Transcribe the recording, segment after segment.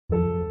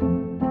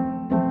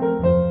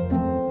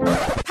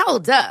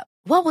Hold up.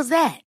 What was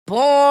that?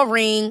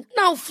 Boring.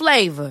 No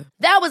flavor.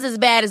 That was as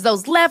bad as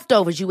those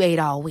leftovers you ate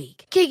all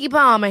week. Keke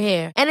Palmer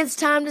here, and it's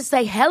time to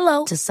say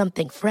hello to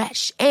something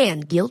fresh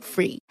and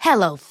guilt-free.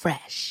 Hello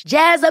Fresh.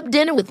 Jazz up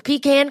dinner with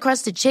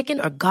pecan-crusted chicken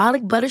or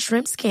garlic butter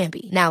shrimp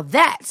scampi. Now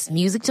that's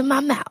music to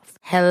my mouth.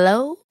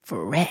 Hello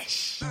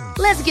Fresh.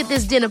 Let's get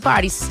this dinner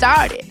party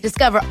started.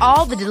 Discover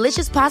all the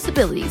delicious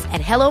possibilities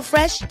at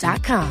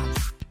hellofresh.com.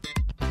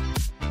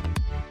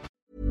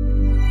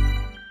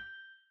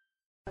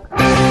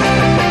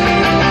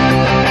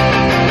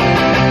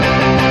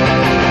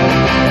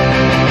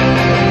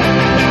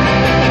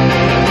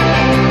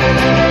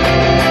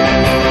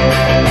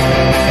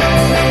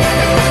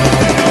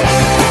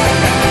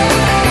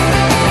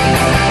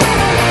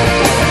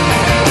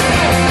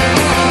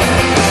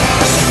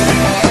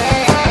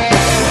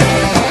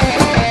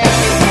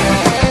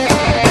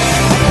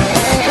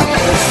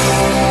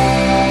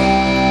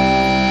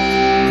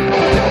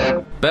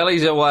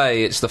 Bellies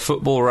away, it's the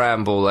Football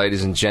Ramble,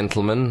 ladies and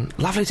gentlemen.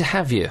 Lovely to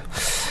have you.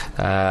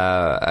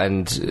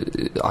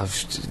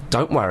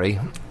 Don't worry,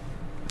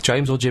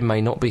 James or Jim may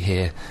not be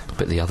here,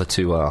 but the other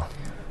two are.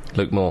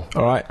 Luke Moore.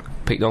 All right.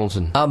 Pete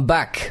Donaldson. I'm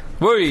back.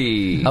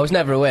 Whee! I was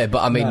never away,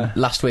 but I mean,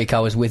 last week I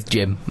was with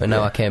Jim, and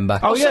now I came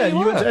back. Oh, yeah, you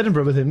went to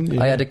Edinburgh with him, didn't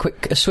you? I had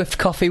a swift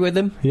coffee with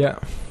him. Yeah.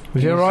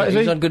 Was he all right, He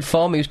was on good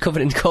form. He was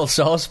covered in cold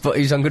sauce, but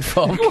he was on good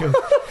form.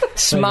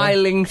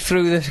 Smiling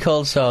through the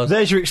cold sauce.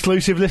 There's your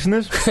exclusive,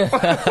 listeners.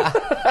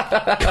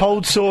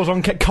 Cold sore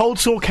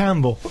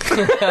Campbell.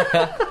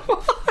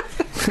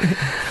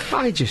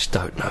 I just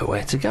don't know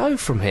where to go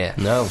from here.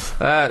 No.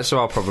 So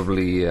I'll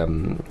probably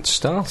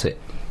start it.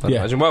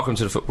 Yeah. Welcome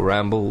to the Football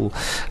Ramble.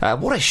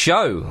 What a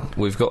show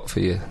we've got for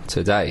you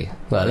today.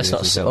 Well, let's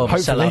not oversell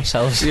Hopefully.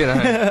 ourselves. You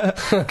know,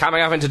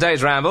 coming up in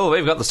today's ramble,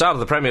 we've got the start of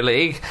the Premier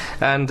League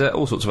and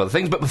all sorts of other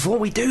things. But before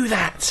we do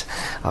that,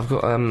 I've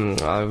got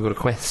a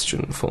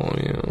question for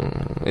you.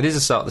 It is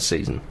the start of the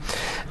season,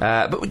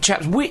 but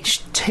chaps,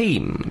 which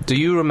team do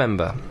you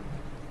remember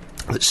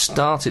that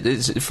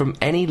started from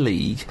any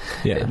league,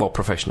 well,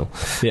 professional,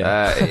 in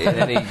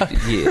any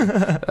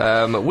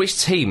year?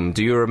 Which team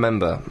do you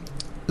remember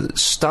that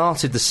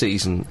started the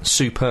season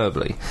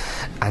superbly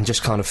and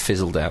just kind of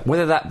fizzled out?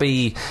 Whether that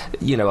be,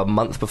 a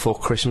month before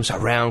Christmas,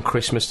 around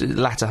Christmas, the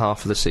latter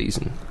half of the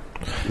season.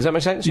 Does that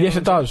make sense? Yes,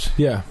 it does,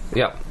 yeah.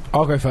 Yeah.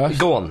 I'll go first.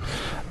 Go on.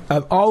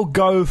 I'll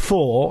go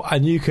for,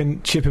 and you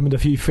can chip in with a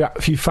few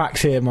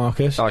facts here,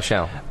 Marcus. I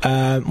shall.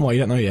 Well, you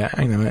don't know yet.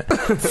 Hang on a minute.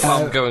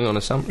 I'm going on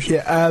assumption.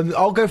 Yeah,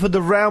 I'll go for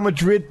the Real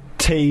Madrid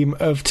team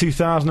of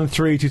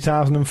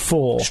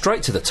 2003-2004.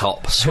 Straight to the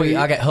top. Sweet,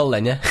 I get Hull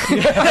then, yeah?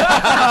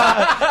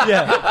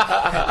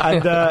 Yeah.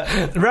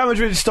 And Real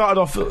Madrid started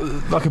off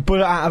like a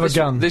bullet out of a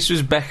gun. This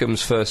was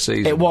Beckham's first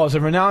season. It was,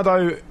 and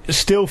Ronaldo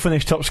still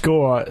finished top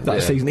scorer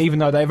that season, even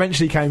though they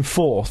eventually came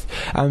fourth.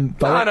 And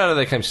No,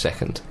 they came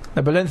second.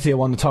 Valencia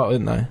won the title,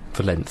 didn't they?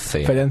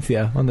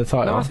 Valencia won the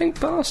title. No, I think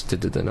Barca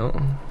did they not?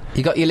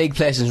 You got your league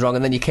placings wrong,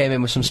 and then you came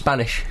in with some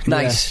Spanish.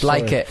 Nice,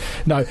 like it.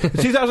 No, the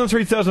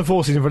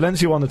 2003-2004 season,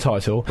 Valencia won the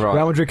title. Right.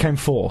 Real Madrid came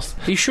fourth.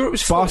 Are you sure it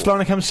was fourth?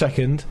 Barcelona came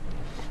second,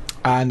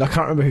 and I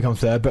can't remember who comes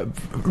there, but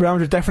Real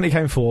Madrid definitely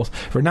came fourth.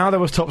 Ronaldo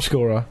was top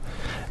scorer,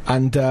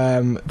 and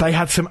they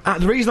had some.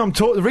 The reason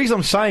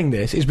I'm saying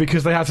this is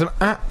because they had some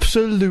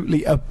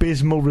absolutely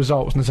abysmal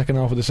results in the second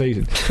half of the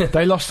season.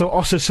 They lost to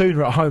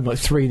Osasuna at home like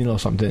 3-0 or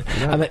something,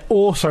 and they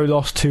also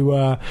lost to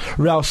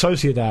Real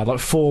Sociedad like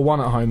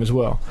 4-1 at home as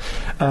well.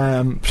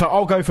 So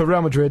I'll go for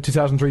Real Madrid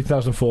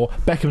 2003-2004,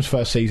 Beckham's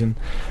first season.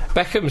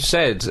 Beckham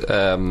said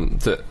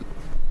that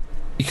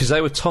because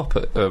they were top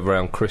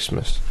around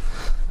Christmas.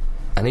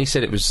 And he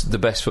said it was the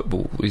best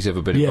football he's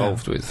ever been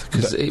involved with.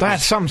 Because they had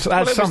some team.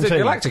 It was the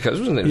Galacticos,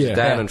 wasn't it? It was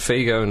Dan and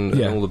Figo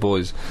and all the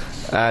boys.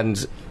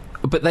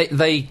 But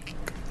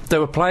they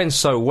were playing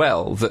so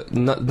well that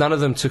none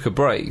of them took a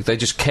break. They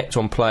just kept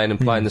on playing and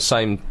playing the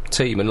same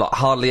team, and like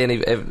hardly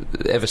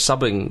ever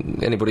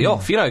subbing anybody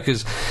off.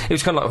 Because it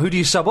was kind of like, who do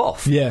you sub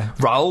off? Yeah,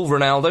 Raul,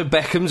 Ronaldo,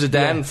 Beckham,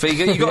 Zidane,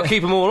 Figo. You got to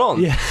keep them all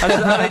on. Yeah. And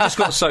they just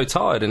got so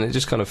tired, and it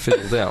just kind of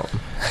fizzled out.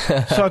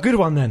 So a good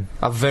one then.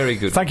 A very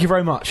good. Thank you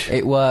very much.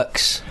 It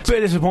works.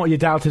 Bit disappointed you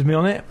doubted me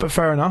on it, but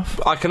fair enough.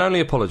 I can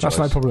only apologise. That's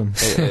no problem.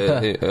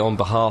 On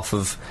behalf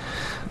of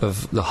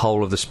the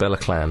whole of the Speller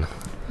clan.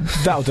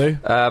 That'll do.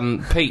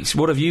 Pete,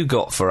 what have you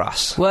got for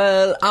us?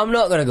 Well, I'm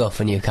not going to go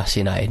for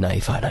Newcastle United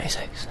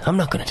 95-96. I'm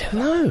not going to do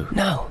it.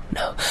 No.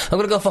 I'm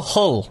going to go for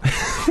Hull a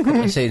couple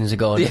of seasons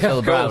ago.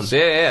 Phil Brown.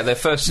 Yeah, their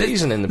first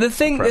season in the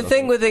thing with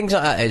things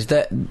like that is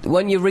that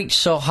when you reach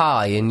so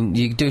high and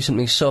you do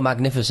something so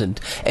magnificent,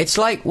 it's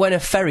like when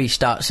a ferry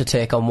starts to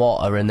take on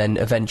water and then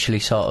eventually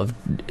sort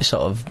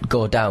of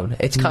go down.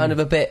 It's kind of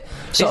a bit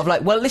of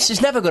like, well, this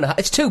is never going to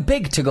it's too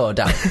big to go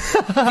down.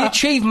 The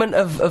achievement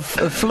of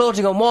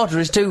floating on water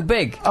is too too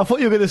big. I thought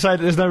you were going to say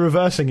that there's no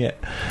reversing it.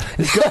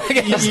 You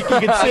can see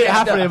it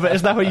happening, but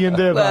there's nothing you can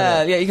do about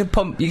Well, it. yeah, you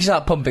can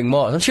start pumping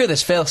more. I'm sure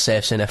there's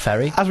fail-safes in a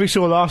ferry. As we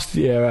saw last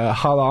year,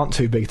 Hull aren't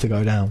too big to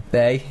go down.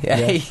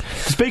 Hey.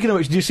 Speaking of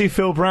which, did you see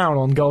Phil Brown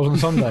on Goals on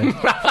Sunday?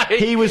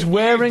 He was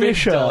wearing a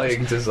shirt.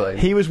 Dying to say.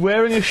 He was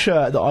wearing a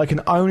shirt that I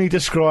can only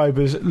describe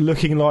as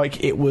looking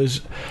like it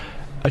was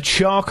a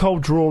charcoal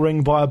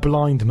drawing by a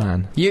blind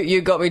man.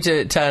 You got me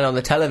to turn on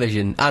the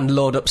television and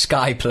load up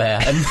Sky Player,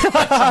 and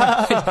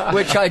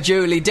which I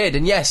duly did.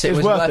 And yes, it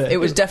was worth it. It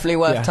was definitely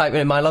worth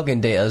typing in my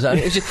login details. And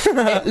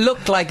it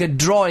looked like a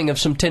drawing of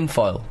some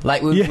tinfoil,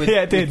 like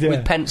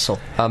with pencil.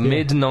 A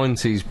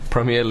mid-90s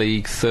Premier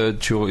League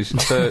third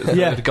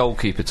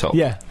goalkeeper top.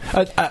 Yeah,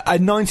 a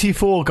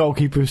 94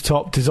 goalkeeper's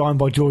top designed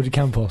by Georgie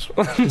Campos.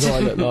 That's what I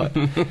look like.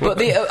 But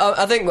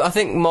I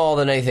think more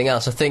than anything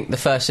else, I think the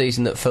first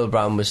season that Phil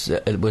Brown was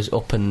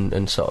up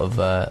and sort of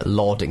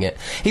lauding it.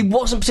 He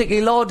wasn't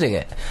particularly lauding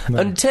it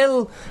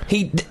until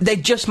they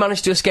just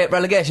managed to escape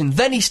relegation.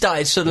 Then he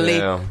started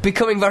suddenly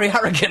becoming very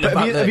arrogant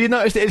about it. Have you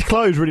noticed that his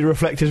clothes really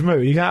reflect his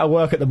mood? He's out of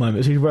work at the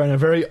moment, so he's wearing a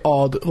very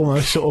odd,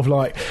 almost sort of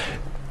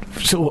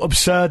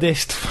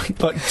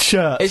absurdist like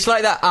shirt. It's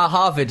like that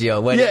AHA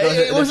video when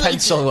it was the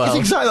pencil world. It's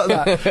exactly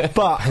like that.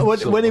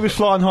 But when he was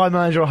flying high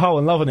manager of Hull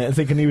and loving it and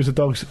thinking he was the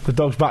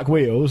dog's back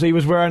wheels, he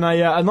was wearing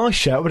a nice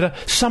shirt with a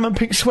salmon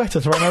pink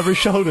sweater thrown over his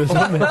shoulders.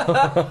 Wasn't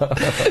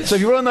it? So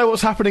if you want to know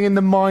what's happening in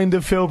the mind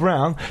of Phil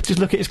Brown, just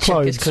look at his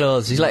clothes. Check his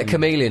clothes. He's like a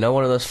chameleon, or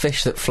one of those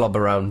fish that flob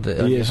around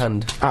on your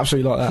hand.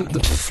 Absolutely like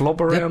that.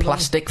 Flob around? They're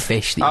plastic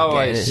fish that you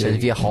get. And it says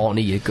if you're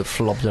horny, you could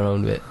flob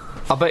around with it.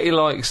 I bet he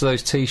likes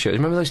those T-shirts.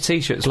 Remember those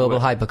T-shirts? Global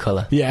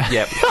Hypercolour. Yeah.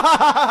 Yep.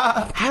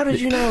 How did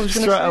you know I was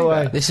going to say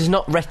away. that? This is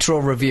not retro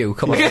review.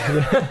 Come on.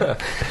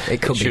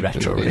 It could be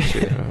retro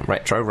review.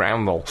 Retro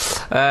ramble.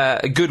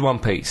 A good one,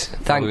 Pete.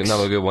 Thanks.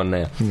 Another good one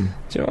now. Do you know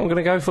what I'm going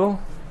to go for?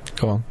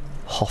 Go on.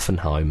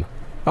 Hoffenheim.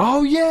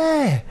 Oh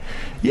yeah,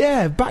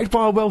 backed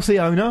by a wealthy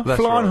owner, That's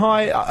flying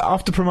right. high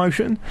after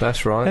promotion.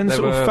 That's right. And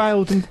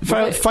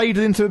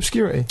faded into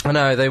obscurity. I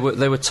know they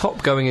were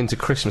top going into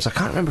Christmas. I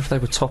can't remember if they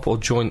were top or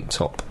joint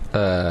top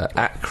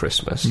at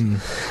Christmas.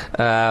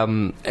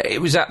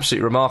 It was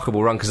absolutely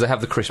remarkable run because they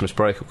have the Christmas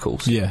break, of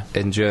course,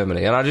 in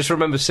Germany. And I just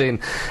remember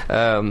seeing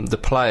the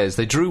players.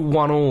 They drew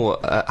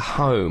 1-1 at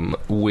home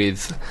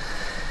with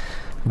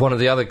one of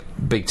the other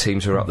big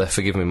teams who are up there.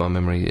 Forgive me, my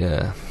memory.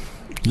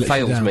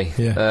 Fails me.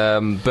 Yeah.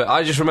 But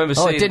I just remember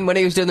seeing... it didn't when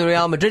he was doing the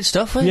Real Madrid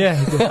stuff, was it?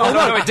 Yeah.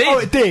 no, it did. Oh,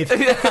 it did.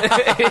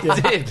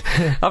 It did.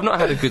 I've not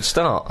had a good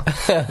start.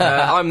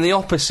 I'm the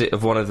opposite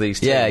of one of these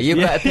teams. Yeah, you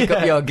better pick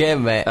up your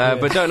game, mate.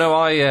 But don't know,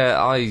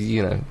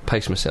 I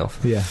pace myself.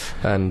 Yeah.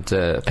 And pick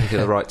at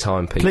the right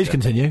time, Peter. Please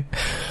continue.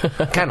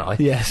 Can I?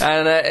 Yes.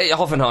 And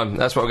Hoffenheim,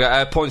 that's what I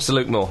got. Points to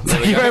Luke Moore.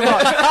 Thank you very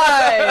much.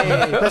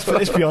 Let's put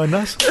this behind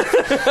us.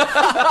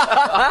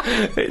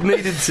 It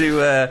needed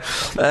to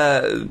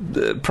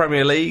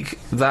Premier League,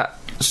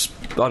 that's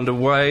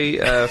underway,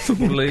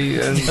 Football League,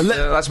 and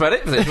that's about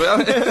it for this.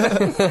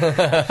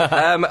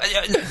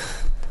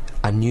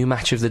 A new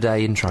match of the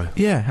day intro.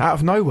 Yeah, out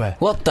of nowhere.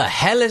 What the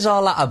hell is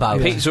all that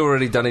about? Pete's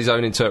already done his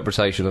own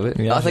interpretation of it.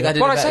 Yeah, I think I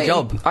did a better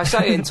job. I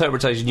say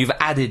interpretation, you've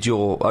added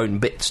your own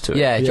bits to it.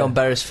 Yeah, John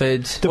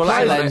Beresford,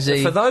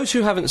 Lindsay. For those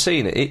who haven't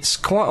seen it, it's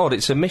quite odd.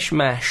 It's a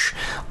mishmash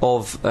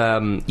of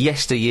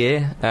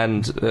yesteryear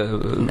and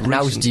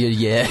now's your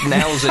year.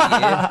 Now's a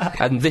year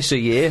and this a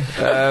year.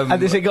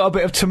 And has it got a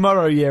bit of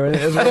tomorrow year in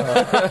it as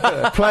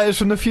well? Players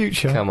from the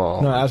future. Come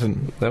on. No, it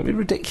hasn't. That'd be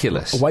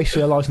ridiculous. A waste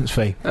of a licence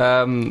fee.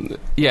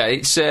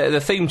 It's the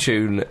theme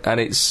tune, and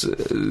it's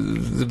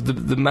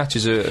the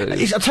matches are.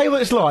 I'll tell you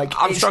what it's like.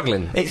 I'm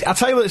struggling. I'll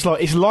tell you what it's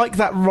like. It's like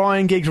that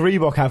Ryan Giggs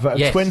Reebok advert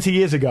of 20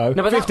 years ago,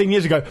 15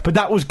 years ago, but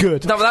that was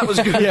good. No, but that was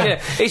good.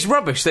 Yeah. It's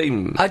rubbish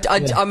theme.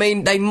 I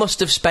mean, they must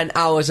have spent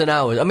hours and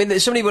hours. I mean,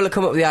 somebody will have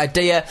come up with the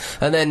idea,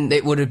 and then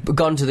it would have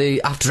gone to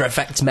the After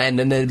Effects men,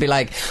 and they'd be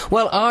like,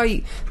 "Well,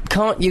 I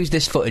can't use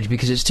this footage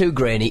because it's too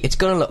grainy. It's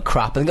going to look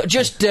crap." And they go,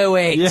 "Just do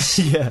it."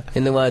 Yeah.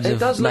 In the words it of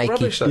does look Nike.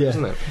 rubbish, though,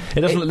 doesn't it?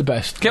 It doesn't look the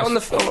best. Get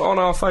on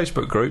our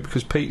Facebook group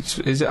because Pete,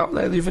 is it up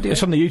there, the video?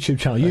 It's on the YouTube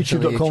channel,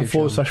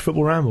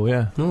 youtube.com/Football Ramble.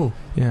 Yeah. Oh,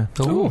 yeah.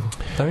 Oh,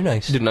 very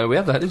nice. Didn't know we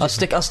had that, did you?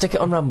 I'll stick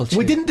it on Ramble.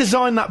 We didn't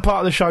design that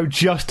part of the show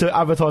just to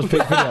advertise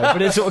Pete's video, but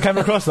it sort of came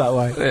across that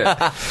way.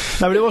 Yeah.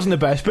 No, but it wasn't the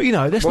best. But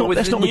let's not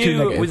be too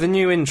negative. With the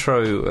new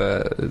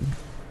intro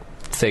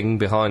thing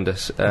behind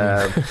us,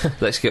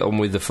 let's get on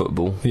with the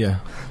football.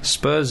 Yeah.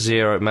 Spurs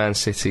 0, Man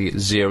City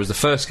 0. It was the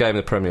first game of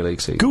the Premier League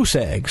season. Goose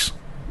eggs,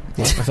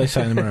 as they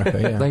say in America.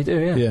 Yeah. They do,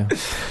 yeah.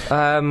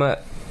 Yeah.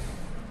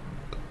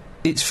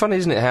 It's funny,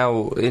 isn't it,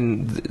 how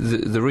in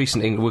the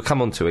recent England, we'll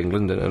come on to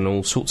England and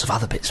all sorts of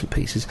other bits and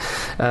pieces,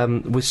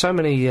 with so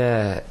many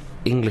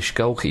English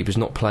goalkeepers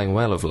not playing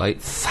well of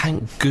late.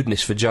 Thank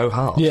goodness for Joe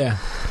Hart. Yeah.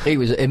 He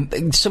was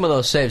some of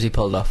those saves he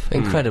pulled off,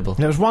 incredible.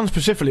 There was one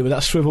specifically with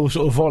that swivel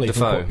sort of volley.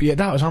 Defoe. Yeah,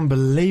 that was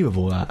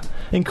unbelievable. That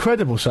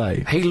incredible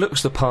save. He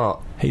looks the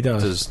part. He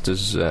does.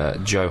 Does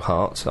Joe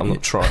Hart? I'm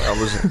not trying.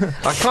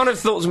 I kind of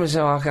thought to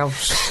myself, I'll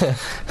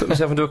put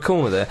myself into a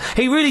corner there.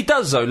 He really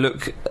does, though.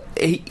 Look,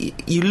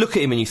 you look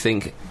at him and you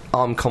think,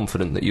 I'm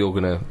confident that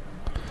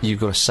you've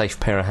got a safe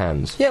pair of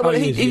hands. Yeah, well,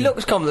 he he is,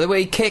 looks confident. The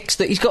way he kicks,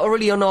 that he's got a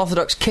really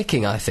unorthodox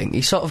kicking, I think.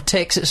 He sort of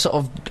takes it sort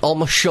of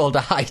almost shoulder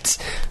height.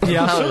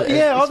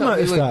 Yeah, I've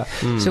noticed that.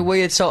 It's a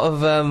weird sort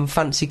of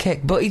fancy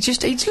kick. But he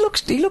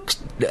looks,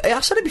 I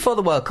said it before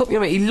the World Cup, you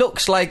know what I mean? He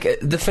looks like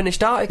the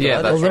finished article.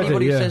 Yeah, that's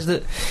anybody who right. says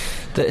that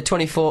a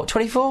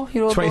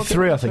 24-year-old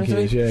 23, I think he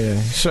is, yeah.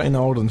 He's certainly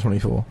no older than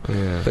 24.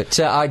 Yeah. But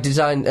I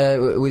designed,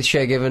 with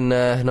Shea Given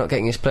not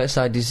getting his place,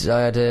 I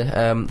had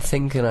a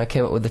think and I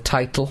came up with the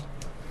title.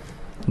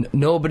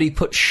 Nobody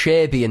put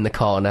Shaby in the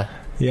corner.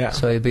 Yeah.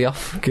 So he'd be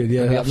off. Good,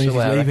 yeah, He'd be that off means he's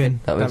somewhere, I reckon. leaving.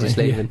 That means he's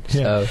leaving.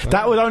 Yeah. So.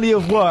 That would only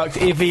have worked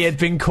if he had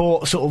been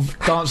caught sort of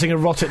dancing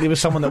erotically with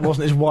someone that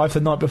wasn't his wife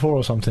the night before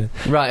or something.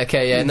 Right,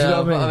 okay, yeah, Do you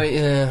know no, what I mean?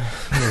 Yeah.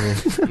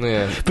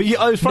 But it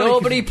was funny.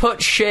 Nobody put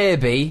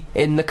Shaby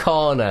in the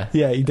corner.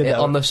 Yeah, he did that.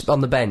 on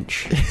the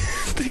bench.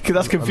 Because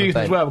that's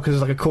confusing as well, because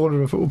it's like a corner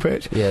of a football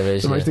pitch. Yeah, there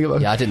is. It makes me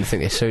look- Yeah, I didn't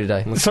think this through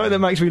today. Something that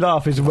makes me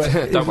laugh is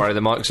when Don't worry,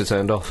 the mics are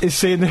turned off. is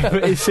seeing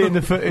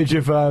the footage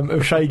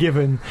of Shea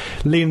Given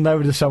leaning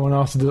over to someone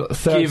after the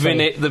third Giving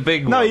save. it the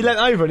big No, one. he leant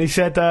over and he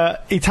said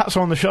he tapped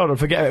someone on the shoulder. I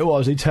forget who it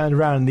was. He turned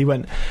around and he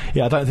went,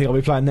 "Yeah, I don't think I'll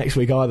be playing next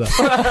week either."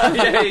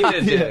 Yeah, he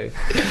did, yeah.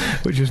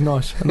 Which was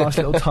nice, a nice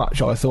little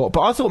touch, I thought.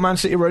 But I thought Man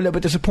City were a little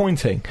bit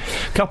disappointing.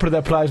 A couple of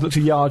their players looked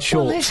a yard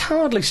short. Well, it's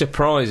hardly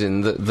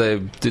surprising that they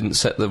didn't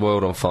set the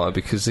world on fire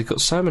because they've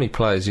got so many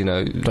players, you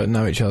know. Don't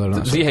know each other.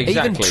 Yeah, exactly.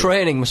 Even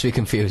training must be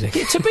confusing.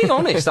 Yeah, to be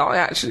honest, I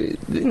actually,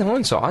 in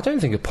hindsight, I don't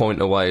think a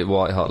point away at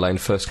White Hart Lane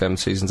first game of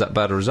the season's that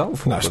bad a result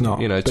for No, it's them.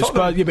 not. You know, but Tottenham-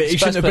 Spurs, yeah, but it Spurs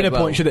shouldn't have been a played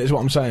point, well. should it? Is what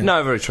I'm saying.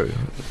 No, very true.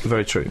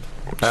 Very true.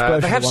 Spurs They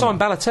have should have signed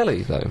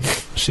Balotelli, though.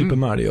 Super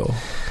Mario.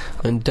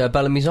 And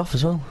Bellamy's off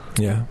as well.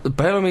 Yeah.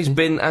 Bellamy's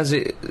been, as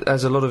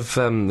a lot of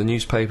the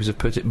newspapers have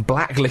put it,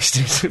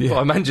 blacklisted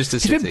by Manchester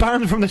He's City. been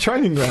banned from the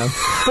training ground.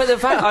 But the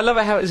fact, I love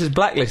how it says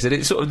blacklisted.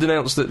 It sort of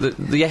denounced that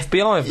the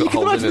FBI have got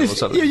hold of him or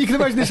something. Yeah, you can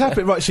imagine this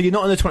happening. Right, so you're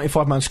not in the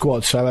 25-man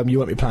squad, so you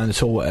won't be playing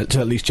at all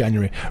until at least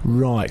January.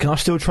 Right, can I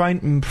still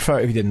train?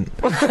 Prefer it if you didn't.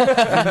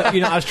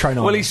 You're not as trained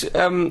on. Well, he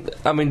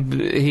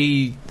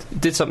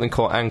did something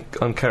quite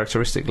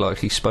uncharacteristic, like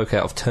he spoke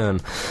out of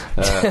turn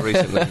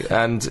recently,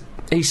 and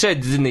he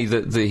said, didn't he,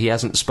 that he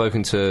hasn't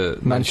spoken to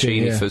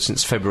Mancini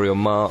since February or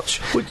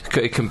March.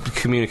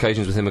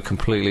 Communications with him are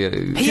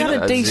completely He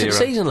had a decent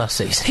zero. season last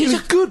season. He's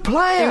a good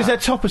player. He was their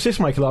top assist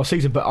maker last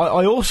season, but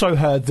I also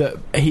heard that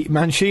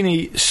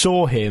Mancini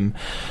saw him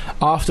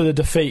after the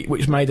defeat,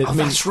 which made it.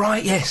 That's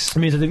right. Yes, It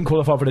means they didn't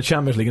qualify for the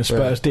Champions League, and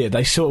Spurs did.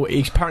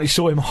 He apparently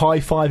saw him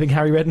high-fiving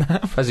Harry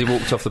Redknapp. as he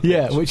walked off the pitch.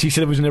 Yeah, which he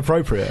said was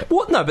inappropriate.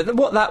 What? No, but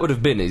what that would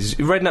have been is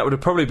Redknapp would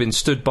have probably been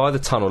stood by the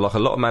tunnel like a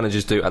lot of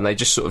managers do, and they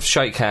just sort of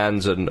shake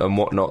hands and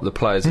whatnot, the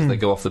players as they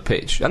go off the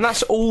pitch, and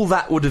that's all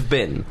that would have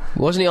been.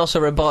 Wasn't he also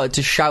reported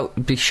to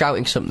be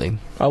shouting something?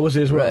 Oh, was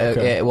he as well?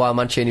 Okay. Yeah, while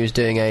Mancini was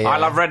doing a... I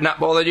love Redknapp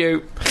more than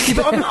you. Yeah,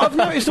 but I've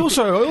noticed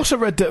also. I also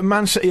read that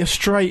Man City are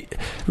straight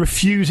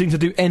refusing to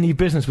do any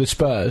business with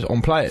Spurs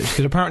on players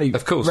because apparently,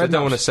 Of course, they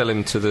don't want to sell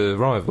him to the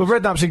rivals. Well,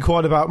 Redknapp's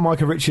inquired about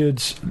Micah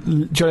Richards,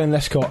 Julian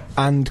Lescott,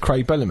 and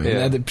Craig Bellamy.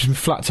 Yeah. They've been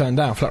flat turned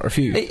down, flat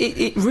refused.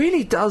 It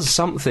really does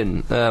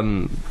something. I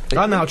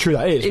don't know how true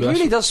that is. It but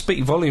really does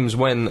speak volumes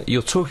when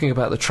you're talking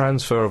about the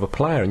transfer of a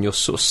player and you're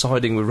sort of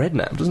siding with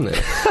Redknapp, doesn't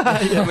it?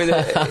 I mean,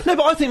 no,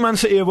 but I think Man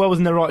City are well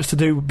within their rights to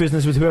do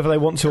business with whoever they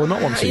want to or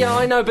not want to. yeah,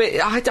 I know, but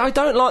I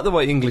don't like the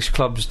way English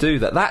clubs do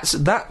that.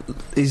 That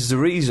is the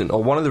reason,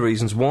 or one of the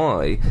reasons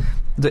why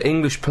the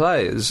English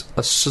players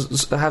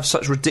have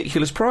such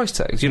ridiculous price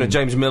tags. You know,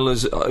 James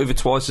Miller's over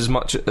twice as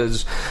much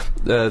as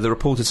the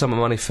reported sum of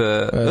money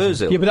for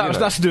Ozil. Yeah, but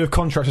that's to do with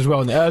contracts as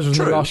well. And Ozil was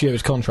in the last year of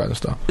his contract and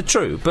stuff.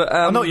 True, but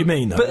I know what you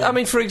mean, though. But I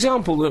mean, for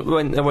example,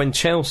 when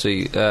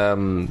Chelsea.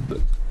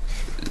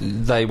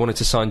 They wanted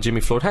to sign Jimmy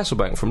Floyd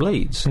Hasselbank from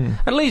Leeds, and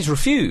Leeds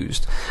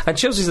refused. And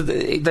Chelsea said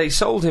they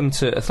sold him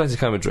to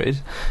Atletico Madrid,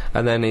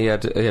 and then he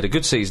had a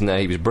good season there.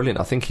 He was brilliant.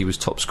 I think he was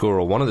top scorer,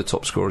 or one of the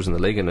top scorers in the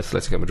league, and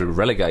Atletico Madrid were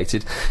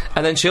relegated.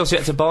 And then Chelsea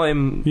had to buy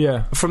him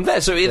from there.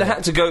 So he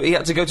had to go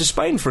to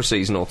Spain for a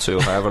season or two,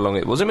 or however long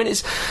it was. I mean,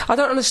 I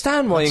don't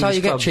understand why That's how English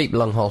you get clubs- cheap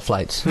long-haul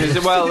flights.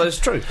 Well, that's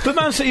true. But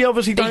Man City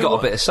obviously He don't got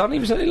a bit of sun. He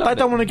was only They like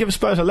don't want to give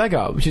Spurs a leg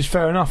up, which is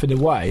fair enough in a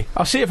way.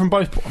 I see it from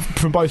both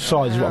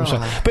sides, is what I'm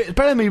saying. But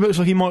Bellamy looks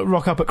like he might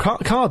rock up at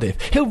Cardiff.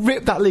 He'll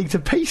rip that league to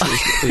pieces.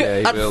 Yeah,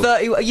 he At will.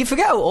 30, you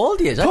forget how old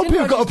he is. I Pompey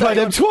didn't have got to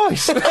realise play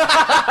he's them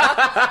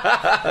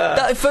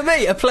 31. twice. For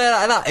me, a player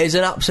like that is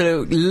an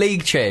absolute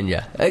league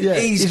changer.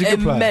 He's he's a good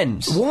player.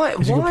 immense. Why?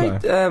 He's a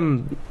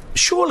good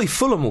Surely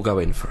Fulham will go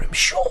in for him.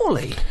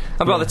 Surely.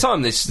 And by the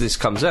time this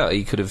comes out,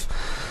 he could have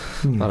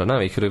I don't know.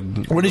 He could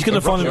have. When he's going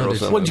to find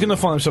something. when he's going to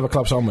find himself a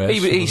club somewhere.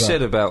 He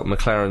said about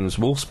McLaren's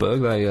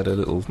Wolfsburg, they had a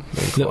little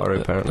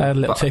inquiry apparently. They had a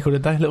little But tickle,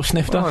 did they? A little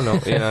snifter. why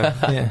not? You know,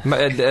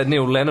 Yeah.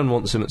 Neil Lennon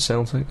wants him at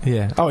Celtic.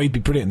 Yeah. Oh, he'd be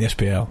brilliant in the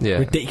SPL. Yeah,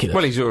 Ridiculous.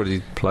 Well, he's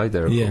already played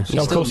there. Of Yeah. course.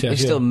 No, of course he has,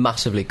 he's yeah. still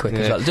massively quick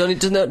as Yeah.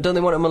 well. Don't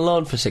they want him on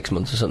loan for 6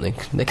 months or something?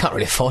 They can't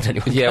really afford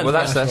anyone. Yeah, can well,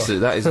 they?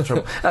 that is the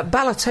trouble.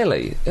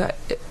 Balotelli,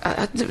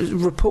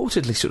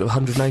 reportedly sort of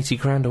 180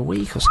 grand a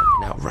week or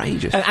something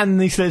outrageous.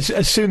 And he said,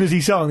 as soon as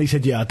he signed, he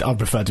said, "Yeah, I'd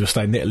prefer to have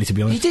stayed in Italy, to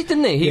be He honest." did,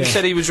 didn't he? He Yeah.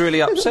 said he was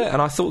really upset,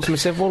 and I thought to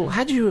myself, well,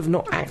 had you have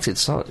not acted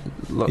such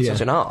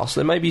an arse,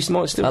 then maybe he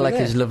might still I be like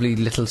there. his lovely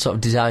little sort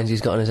of designs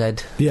he's got on his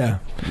head. Yeah.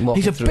 Walking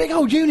He's a through. big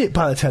old unit,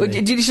 Balotelli. But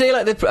did you see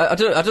like I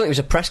don't think it was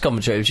a press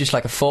commentary. It was just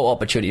like a photo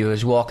opportunity. He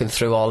was walking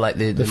through all like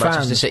the Manchester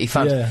fans, City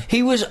fans. yeah.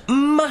 He was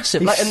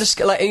massive. Like, He's-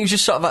 he was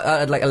just sort of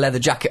had like a leather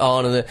jacket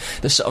on and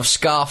the sort of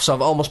scarf sort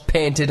of almost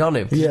painted on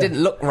him. Yeah. He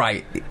didn't look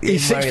right.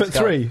 He's wearing his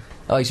scarf. 6'3".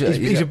 Oh,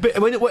 He's a bit.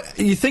 When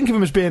you think of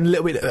him as being a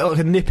little bit like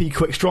a nippy,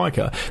 quick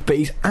striker, but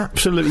he's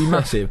absolutely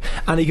massive,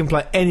 and he can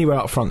play anywhere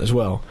up front as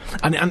well.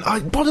 And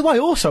by the way,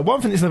 also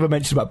one thing that's never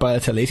mentioned about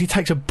Balotelli is he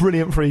takes a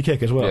brilliant free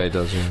kick as well. Yeah, he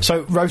does, yeah.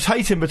 So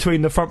rotating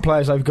between the front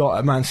players they've got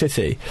at Man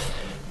City,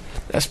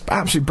 that's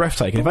absolutely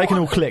breathtaking. If they can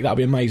all click, that'd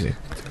be amazing.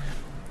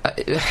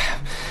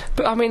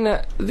 But I mean,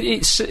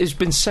 it's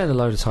been said a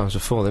load of times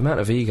before. The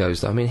amount of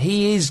egos. I mean,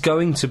 he is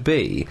going to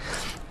be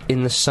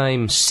in the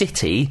same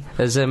city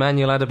as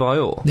Emmanuel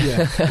Adebayor.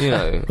 Yeah. You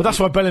know. But that's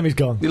why Bellamy's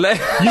gone. You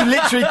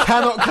literally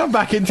cannot come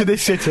back into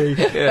this city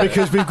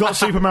because we've got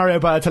Super Mario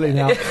Balotelli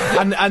now.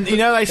 And you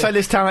know they say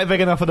this town ain't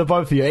big enough for the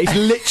both of you. It's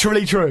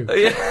literally true.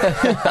 Dear,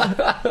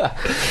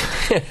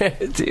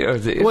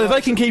 dear. Well, if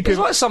they can keep It's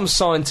him... like some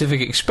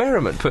scientific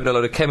experiment, putting a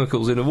load of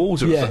chemicals in the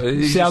water. Yeah,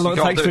 see how long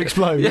it takes to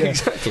explode. Yeah, Yeah,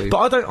 exactly.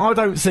 But I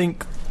don't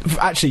think.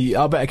 Actually,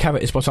 I better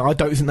caveat this by saying I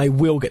don't think they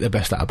will get the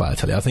best out of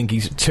Balotelli. I think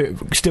he's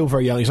still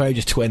very young. His age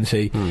is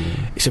 20.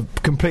 It's a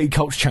completely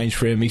culture change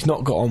for him. He's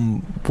not got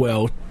on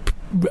well.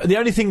 The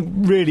only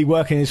thing really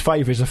working in his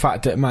favour is the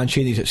fact that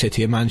Mancini's at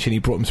City and Mancini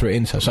brought him through at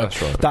Inter, so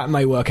That's right. that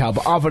may work out.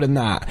 But other than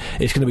that,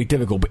 it's going to be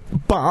difficult.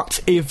 But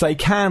if they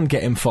can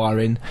get him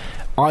firing,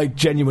 I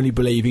genuinely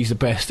believe he's the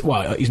best.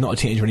 Well, he's not a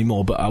teenager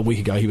anymore, but a week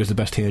ago he was the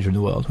best teenager in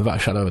the world, without a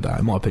shadow of a doubt,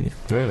 in my opinion.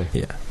 Really?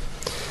 Yeah.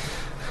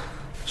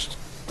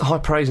 High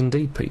praise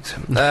indeed, Pete.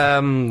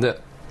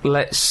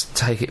 Let's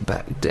take it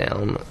back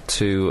down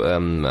to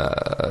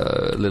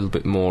a little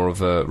bit more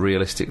of a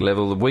realistic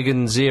level. The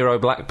Wigan 0,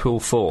 Blackpool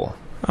 4.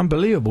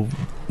 Unbelievable.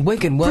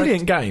 Wigan weren't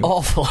Brilliant game.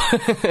 awful.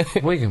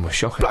 Wigan was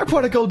shocking. Blackpool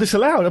had a goal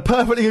disallowed, a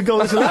perfectly good goal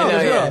disallowed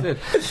as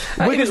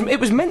well. It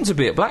was meant to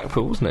be at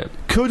Blackpool, wasn't it?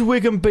 Could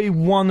Wigan be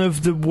one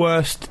of the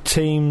worst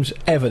teams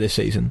ever this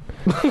season?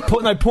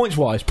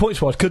 Points-wise,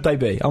 could they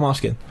be? I'm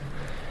asking.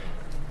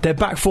 Their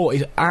back four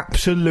is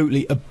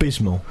absolutely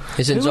abysmal.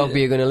 Isn't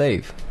Zogby going to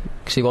leave?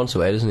 Because he wants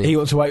away, doesn't he? He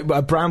wants to wait,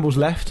 but Bramble's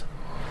left.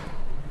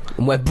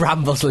 And where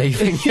Bramble's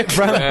leaving.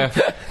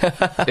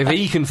 If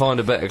he can find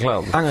a better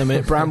club. Hang on a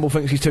minute, Bramble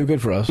thinks he's too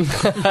good for us.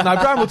 No,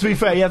 Bramble, to be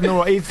fair, he had an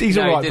alright. He's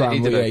No, he alright, did- he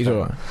Bramble. did Yeah, okay. he's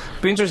alright.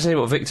 Be interesting to see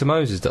what Victor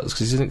Moses does,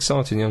 because he's an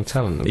exciting young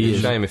talent. It'd be He a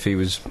is. shame if he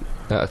was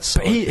at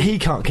But he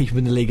can't keep him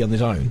in the league on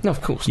his own. No,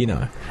 of course. You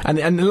know. And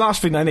the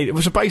last thing they need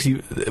was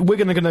basically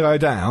Wigan are going to go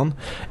down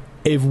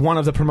if one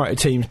of the promoted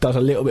teams does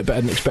a little bit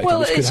better than expected. Well,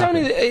 which could it's happen.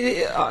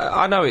 only.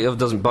 I know it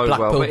doesn't bode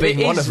Blackpool well, but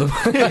being it one is- of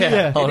them.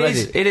 Yeah.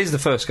 Already. It is the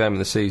first game of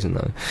the season,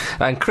 though.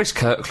 And Chris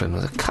Kirkland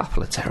with a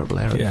couple of terrible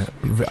errors. Yeah,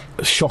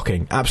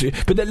 shocking, absolutely.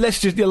 But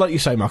let's just, like you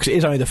say, Marcus, it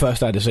is only the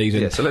first day of the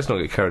season. Yeah, so let's not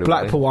get carried away.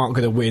 Blackpool aren't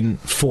going to win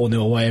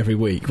 4-0 away every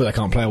week. Well, they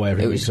can't play away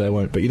every week, so they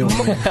won't. But you know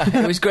what I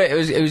mean? It was great.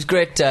 It was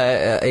great.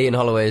 Ian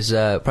Holloway's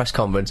press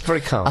conference. Very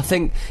calm. I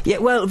think. Yeah.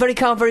 Well, very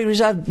calm, very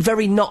reserved,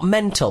 very not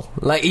mental,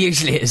 like he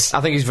usually is.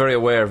 I think he's very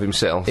aware of himself.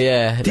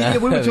 Yeah. We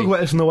were talking about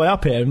this on the way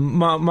up here.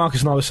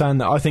 Marcus and I were saying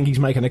that I think he's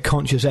making a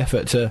conscious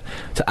effort to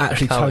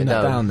actually Calm tone it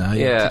that down. down now.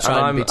 Yeah. To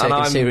try and be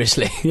taken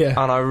seriously. Yeah.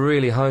 And I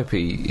really hope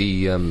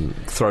he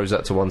throws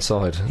that to one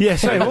side. Yeah,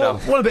 so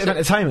what a bit of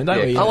entertainment, don't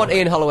Yeah. we? I want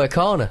Ian Holloway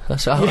corner.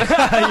 That's all.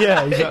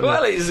 Yeah, exactly.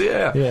 Well, it's,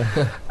 yeah.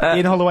 Yeah.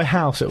 Ian Holloway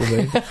House, it will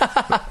be.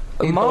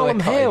 Ian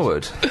Marlon Holloway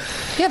Harewood.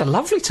 He had a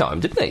lovely time,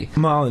 didn't he?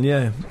 Marlon,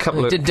 yeah. Couple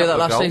He of, didn't do that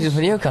couple of last goals. season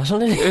for Newcastle,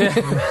 did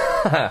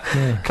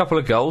he? Couple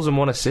of goals and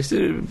one assist.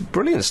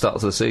 Brilliant start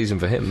to the season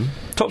for him.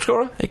 Top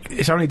scorer?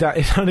 It's only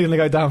going to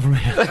go down from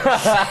here.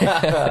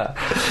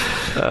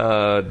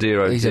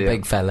 Dear, oh He's a dear.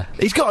 big fella.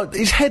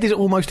 His head is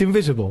almost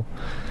invisible.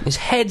 His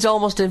head's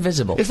almost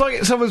invisible. It's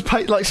like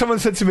someone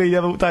said to me the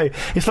other day.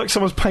 It's like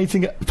someone's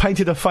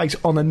painted a face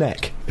on a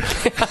neck.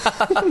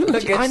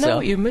 I know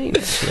what you mean,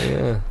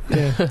 actually,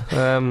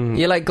 yeah.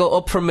 You like go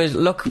up from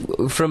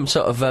from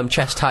sort of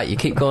chest height. You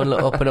keep going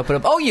up and up and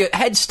up. Oh, your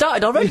head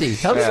started already.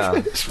 Yeah.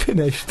 It's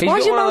finished. He's Why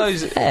is got your one of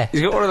mouth those. there?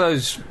 He's got one of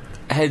those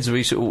heads where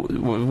you sort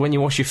of, when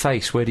you wash your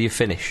face, where do you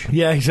finish?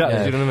 Yeah, exactly.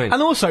 Do you know what I mean?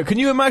 And also, can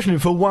you imagine him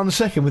for 1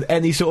 second with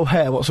any sort of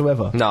hair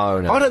whatsoever? No.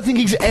 I don't think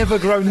he's ever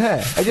grown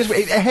hair.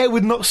 Hair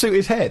would not suit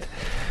his head.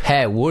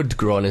 Hair would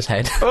grow on his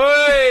head.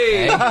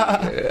 Oi!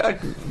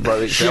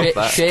 Wrote itself,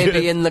 that.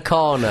 Shavy in the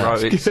corner.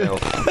 Wrote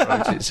itself.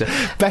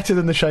 Better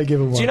than the Shay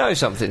Given one. Do you know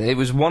something? It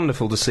was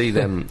wonderful to see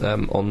them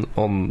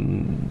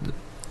on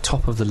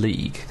top of the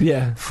league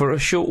Yeah. for a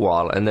short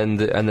while, and then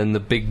the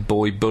big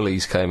boy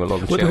bullies came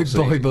along. Chelsea.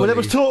 Well, there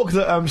was talk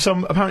that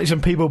apparently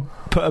some people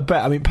put a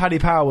bet. I mean, Paddy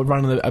Power would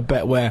run a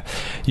bet where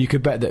you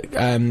could bet that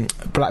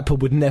Blackpool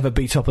would never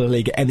be top of the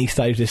league at any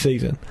stage this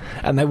season,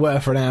 and they were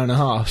for an hour and a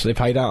half, so they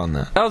paid out on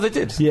that. Oh, they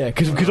did. Yeah,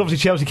 because obviously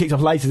Chelsea kicked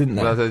off later, didn't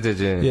they? Well, they did.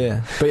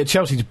 Yeah, but yeah,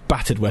 Chelsea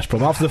battered West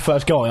Brom after the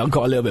first goal. I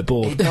got a little bit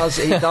bored.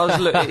 It does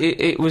look.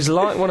 It was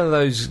like one of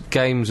those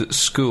games at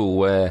school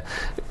where.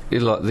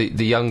 Like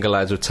the younger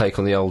lads would take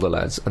on the older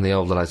lads, and the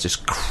older lads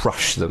just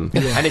crush them.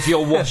 Yeah. And if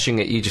you're watching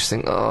it, you just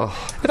think, oh,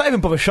 they don't even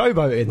bother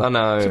showboating. I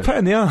know. It's a pain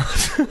in the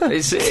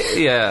arse.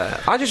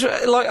 Yeah. I just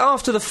like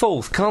after the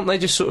fourth, can't they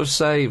just sort of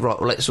say, right,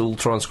 well, let's all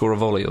try and score a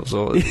volley or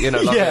like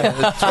yeah.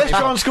 Let's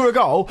try and score a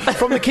goal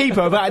from the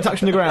keeper without it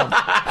touching the ground.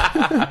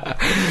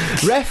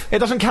 Ref, it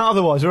doesn't count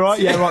otherwise. All right,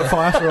 yeah, right,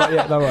 fire. All right,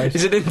 yeah, no worries.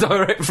 Is it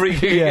indirect free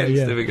kick? Yeah.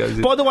 If it goes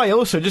in. By the way,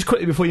 also just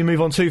quickly before you move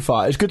on too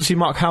far, it's good to see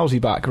Mark Halsey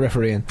back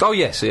refereeing. Oh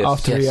yes.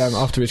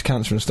 After his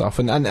cancer and stuff,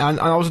 and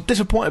I was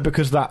disappointed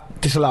because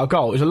that disallowed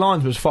goal. It was a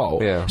linesman's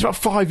fault. Yeah. It's about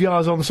 5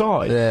 yards on the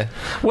side. Yeah.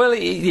 Well,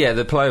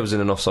 the player was in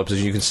an offside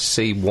position. You can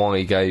see why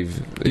he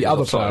gave the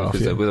other player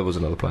because there was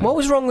another player. What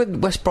was wrong with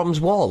West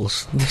Brom's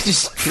walls? They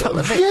just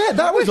yeah,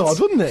 that was odd,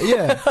 wasn't it?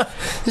 Yeah.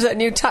 Is that a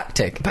new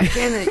tactic? But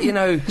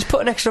again, just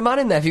put an extra man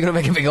in there if you're going to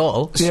make a big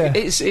goal. Yeah.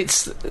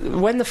 It's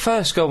when the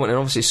first goal went in.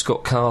 Obviously,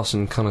 Scott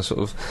Carson kind of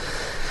sort of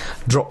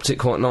dropped it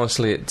quite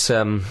nicely at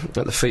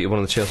the feet of one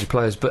of the Chelsea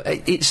players. But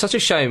it's such a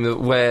shame that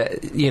where,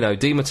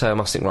 Di Matteo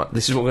must think, right,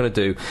 this is what we're going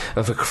to do.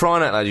 And for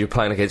crying out loud, you're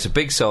playing against a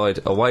big side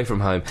away from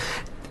home.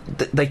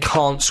 They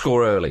can't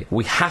score early.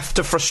 We have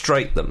to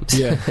frustrate them.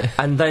 Yeah.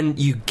 And then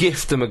you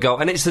gift them a goal.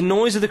 And it's the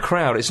noise of the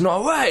crowd. It's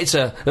not, it's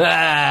a...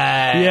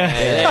 Yeah.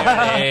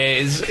 There it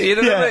is. You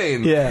know what I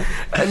mean? Yeah.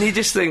 And you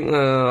just think,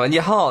 and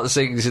your heart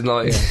sinks in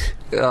like,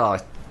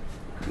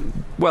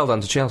 well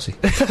done to Chelsea.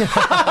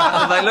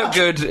 They look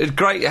good. A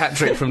great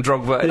hat-trick from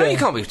Drogba. No, you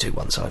can't be too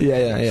one-sided.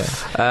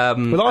 Yeah.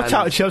 Well, I've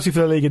touted Chelsea for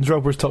the league and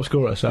Drogba's top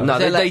scorer, so... No,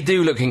 they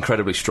do look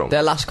incredibly strong.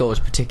 Their last goal was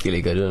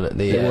particularly good, wasn't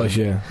it? It was,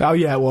 yeah. Oh,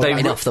 yeah, it was.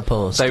 Right off the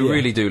post. They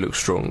really do look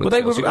strong. Well,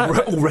 they were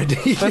already.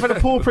 They've had a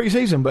poor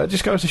pre-season, but it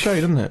just goes to show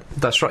you, doesn't it?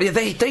 That's right. Yeah,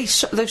 they've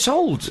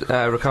sold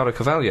Ricardo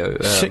Carvalho.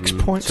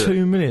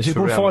 6.2 million,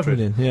 6.5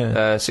 million,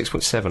 yeah.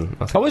 6.7,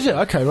 I think. Oh, is it?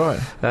 Okay,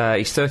 right.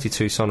 He's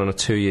 32, signed on a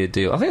 2-year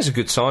deal. I think it's a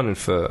good signing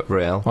for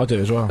Real. I do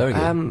as well. Very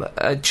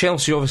good.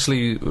 Chelsea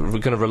obviously we're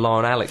going to rely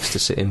on Alex to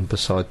sit in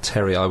beside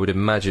Terry, I would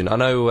imagine. I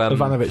know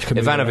Ivanovic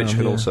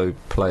can also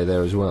play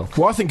there as well.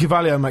 Well, I think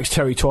Carvalho makes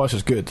Terry twice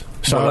as good.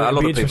 So a it'd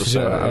lot be of people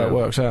interesting to say see how it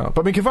works out.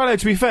 But I mean, Carvalho,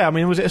 to be fair,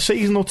 was it a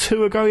season or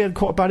two ago he had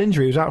quite a bad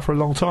injury? He was out for a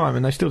long time,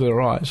 and they still did all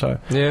right. So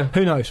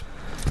who knows?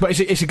 But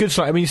it's a good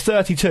sign. I mean, he's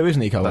 32,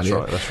 isn't he,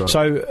 Carvalho? That's right.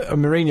 So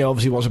Mourinho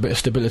obviously wants a bit of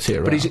stability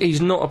around. But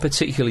he's not a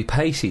particularly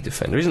pacey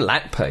defender. He doesn't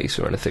lack pace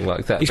or anything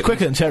like that. He's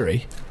quicker than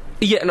Terry.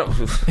 Yeah, no,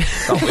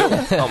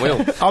 aren't we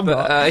all? I'm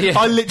not.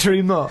 I literally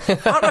am not.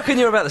 I reckon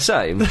you're about the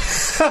same.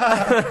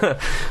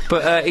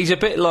 But he's a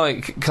bit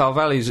like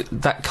Carvalho's,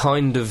 that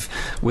kind of,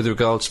 with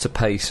regards to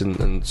pace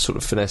and sort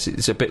of finesse,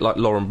 it's a bit like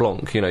Laurent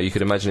Blanc. You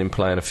could imagine him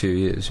playing a few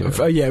years.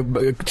 Yeah,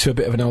 to a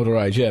bit of an older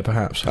age, yeah,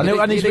 perhaps. And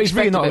he's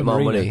really not a bit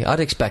more money.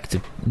 I'd expect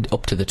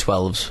up to the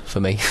 12s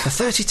for me. A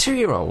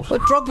 32-year-old? Well,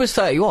 Drogba's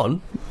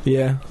 31.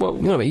 Yeah. Well,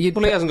 you know what I mean?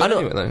 Well, he hasn't got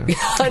anywhere, though.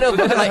 I know,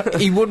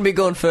 but he wouldn't be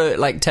going for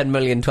 10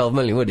 million, 12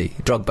 million, would he?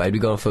 Drogba would be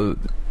going for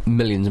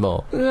millions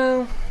more.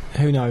 Well,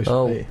 who knows?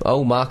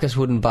 Marcus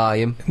wouldn't buy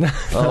him.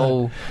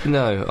 No,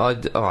 I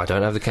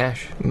don't have the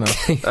cash. No.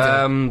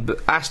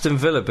 Aston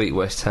Villa beat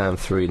West Ham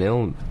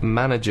 3-0.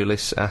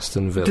 Managerless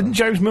Aston Villa. Didn't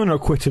James Milner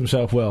acquit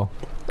himself well?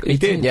 He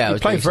did. Yeah, he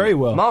played very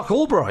well. Mark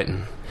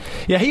Albrighton.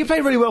 Yeah, he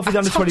played really well for the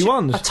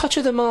under-21s. A touch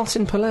of the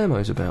Martin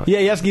Palermo's about.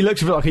 Yeah, he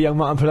looks a bit like a young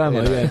Martin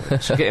Palermo, yeah.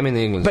 So get him in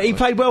the England. But he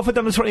played well for the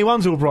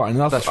under-21s,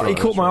 Albrighton, and he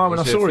caught my eye when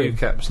I saw him.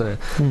 Caps there.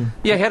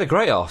 Yeah, he had a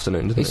great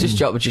afternoon, didn't he? His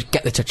job was just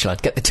get the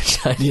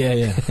touchline.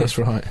 Yeah, that's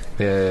right.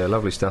 Yeah,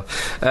 lovely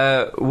stuff.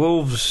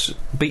 Wolves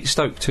beat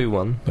Stoke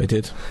 2-1. They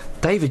did.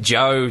 David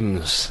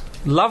Jones.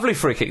 Lovely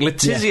free kick,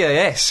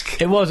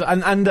 Letizia-esque. It was,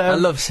 and I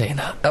love seeing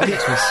that. That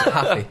makes me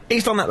happy.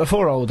 He's done that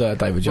before, old David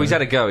Jones. Well, he's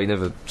had a go, he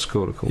never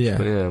scored, of course.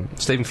 Yeah.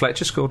 Stephen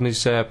Fletcher scored in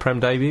his Prem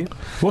debut.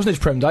 Wasn't his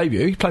Prem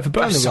debut? He played for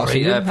Burnley last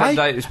season.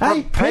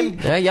 Prem.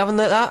 Yeah, you haven't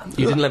let that?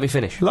 You didn't let me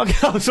finish.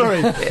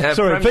 Sorry.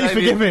 Sorry, please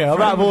forgive me.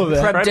 I'm out of order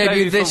there. Prem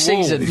debut this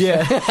season.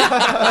 Yeah.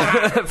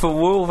 For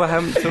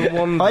Wolverhampton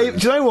Wanderers.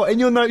 Do you know what? In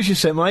your notes you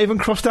sent me, I even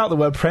crossed out the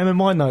word Prem in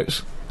my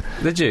notes.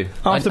 Did you?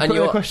 After putting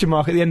a question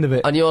mark at the end of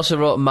it. And you also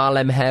wrote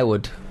Marlem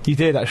Harewood. You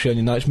did actually on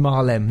your notes.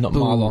 Marlem, not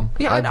Marlon.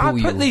 Yeah, I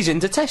boo put you. these in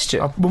to test you.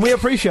 Well, we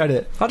appreciate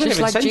it. I didn't Just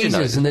even like send you Jesus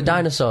notes. and the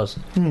dinosaurs.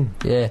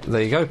 Yeah.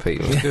 There you go,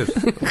 Pete.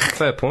 That's good.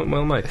 Fair point,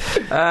 well made.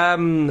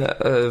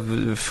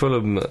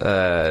 Fulham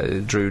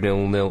drew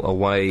 0-0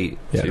 away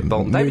to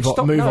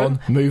Bolton.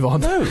 Move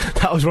on. No.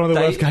 That was one of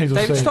the worst games I've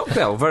David seen.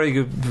 Stockdale, very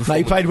good No, he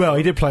performance. played well.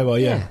 He did play well,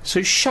 yeah.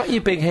 So shut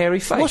your big hairy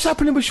face. What's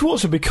happening with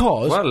Schwarzer?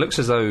 Because... Well, it looks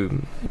as though...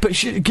 But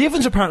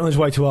Given's apparently on his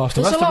way to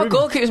Arsenal. There's a That's lot of the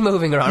rumour. goalkeepers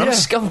moving around.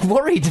 Yeah. I'm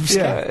worried. I'm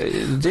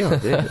Yeah.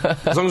 scared.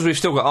 As long as we've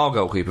still got our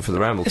goalkeeper for the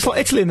Ramble. It's like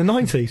Italy in the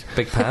 90s.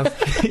 Big Pav.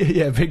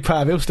 Yeah, Big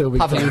Pav. He'll still be...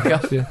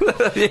 Pavlyuka. Yeah.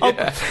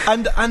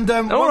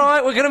 All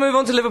right, we're going to move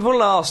on to Liverpool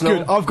and Arsenal.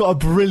 Good. I've got a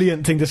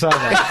brilliant thing to say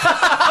about it.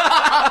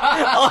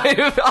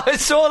 I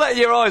saw that in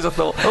your eyes. I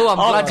thought, Oh, I'm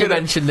glad you gonna-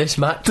 mentioned this,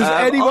 Matt. Does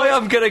anyone... I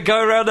am going to go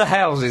around the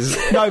houses.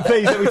 No,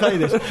 please, let me tell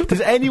you this.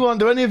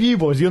 Do any of you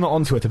boys, you're not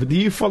on Twitter, but do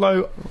you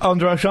follow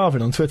Andre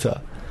Arshavin on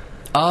Twitter?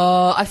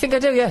 I think I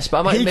do, yes, but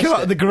I might He have came missed up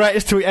with it. the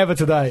greatest tweet ever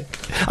today.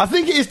 I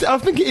think it is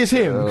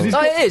him. 'cause he's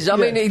Oh, got- it is. I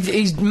yeah. mean,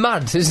 he's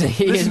mad, isn't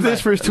he? He Listen is to this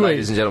mad. for his tweet.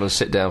 Ladies and gentlemen,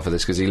 sit down for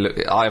this because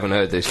I haven't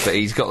heard this, but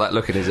he's got that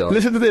look in his eye.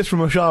 Listen to this from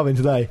Arshavin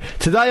today.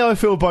 Today I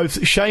feel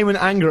both shame and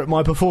anger at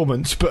my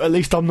performance, but at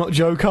least I'm not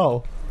Joe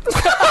Cole.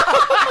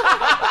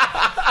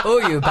 Oh,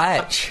 you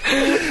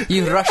bitch.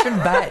 You Russian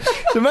bitch.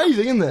 It's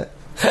amazing, isn't it?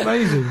 It's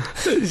amazing.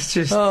 It's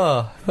just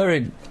Oh,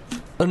 very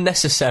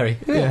unnecessary.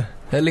 Yeah.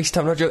 At least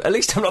I'm not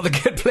the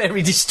good player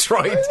he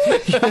destroyed.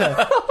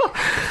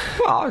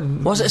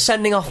 Was it a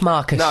sending off,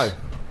 Marcus? no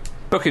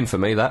booking for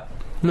me. That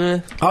Nah.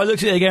 I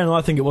looked at it again and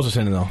I think it was a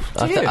sending off.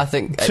 I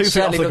think 2 feet off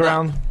certainly the looked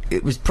ground. like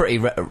it was pretty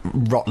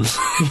rotten.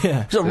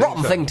 Yeah. It's a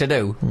rotten thing to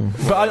do.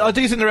 But I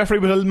do think the referee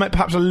was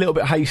perhaps a little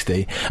bit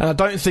hasty, and I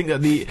don't think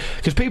that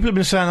because people have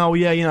been saying, oh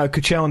yeah, you know,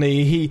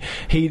 Koscielny,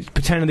 he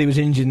pretended he was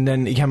injured and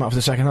then he came out for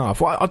the second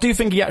half. Well, I do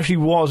think he actually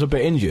was a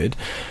bit injured.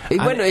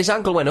 His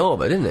ankle went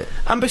over, didn't it?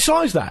 And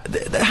besides that,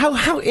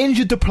 how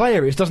injured the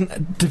player is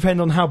doesn't depend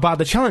on how bad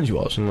the challenge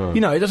was. No.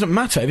 You know, it doesn't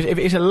matter. If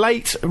it's a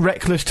late,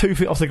 reckless 2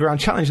 feet off the ground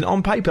challenge, and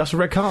on paper that's a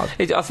red card.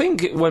 I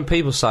think when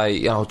people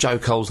say, "Oh, Joe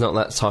Cole's not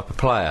that type of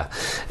player,"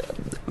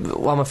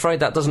 well, I'm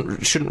afraid that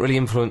shouldn't really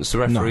influence the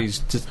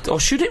referees. Or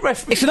should it?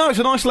 It's an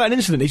isolated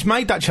incident. He's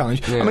made that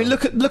challenge. Yeah. I mean,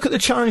 look at the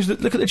challenge.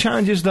 Look at the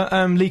challenges that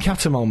Lee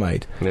Cattermole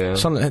made. Yeah.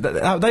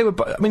 They were.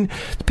 I mean,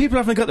 the people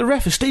having a go at the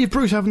ref. Steve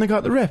Bruce having a go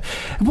at the ref.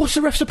 What's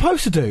the ref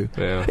supposed to do?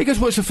 Yeah. He goes,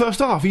 "Well, it's the first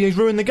half. He's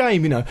ruined the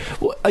game." You know,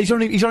 he's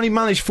only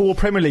managed 4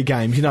 Premier League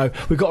games. You know,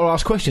 we've got to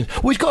ask questions.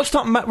 Well, he's got to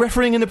start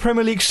refereeing in the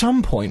Premier League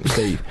some point,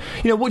 Steve.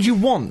 You know, what do you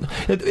want?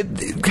 And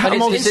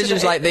it's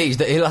decisions like these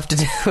that he'll have to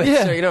do with,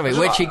 Yeah. so, you know what I mean?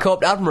 Which he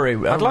coped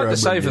admirably. I'd like to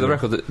say for the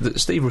record that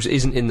Steve Bruce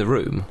isn't in the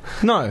room.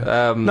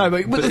 No, no,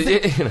 but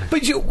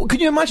can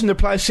you imagine the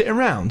players sitting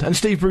around and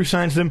Steve Bruce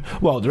saying to them,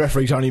 "Well, the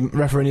referee's only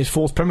refereeing his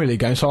 4th Premier League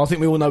game, so I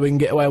think we all know we can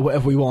get away with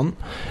whatever we want."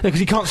 Because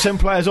he can't send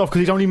players off because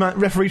he's only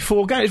refereed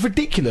 4 games. It's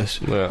ridiculous.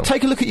 Yeah.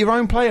 Take a look at your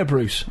own player,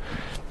 Bruce.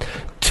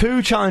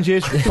 2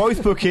 challenges,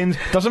 both bookings.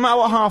 Doesn't matter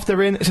what half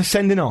they're in. It's a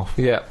sending off.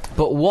 Yeah.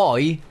 But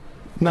why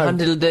No,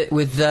 handled it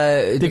with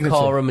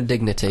decorum and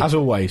dignity? as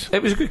always.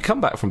 It was a good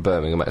comeback from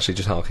Birmingham, actually,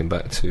 just harking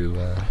back to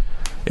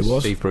It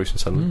was. Steve Bruce and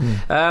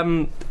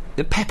Sunderland.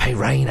 Pepe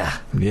Reina.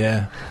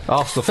 Yeah.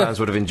 Arsenal fans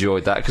would have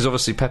enjoyed that, because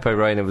obviously Pepe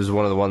Reina was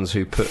one of the ones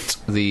who put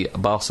the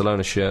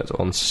Barcelona shirt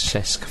on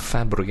Cesc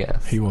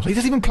Fabregas. He was. He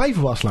doesn't even play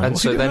for Barcelona. And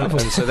What's so, he doing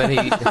that for? then he...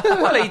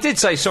 Well, he did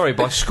say sorry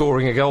by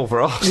scoring a goal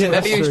for Arsenal. Yeah,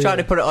 Maybe he was true, trying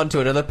yeah. to put it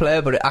onto another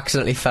player, but it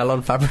accidentally fell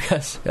on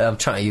Fabregas. I'm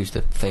trying to use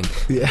the thing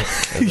Yeah.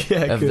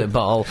 Yeah, of good. the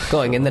ball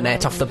going in the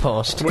net off the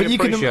post. We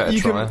But appreciate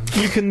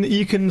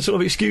you can sort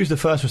of excuse the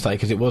first mistake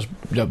because it was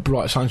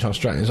bright sunshine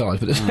straight in his eyes,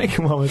 but the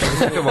second one was The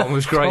second one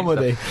was great.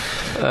 comedy.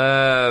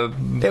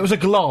 It was a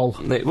gloll.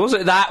 That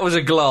was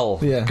a glull.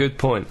 Yeah. Good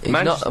point. He's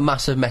not a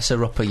massive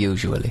messer-upper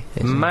usually.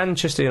 is he?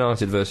 Manchester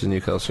United versus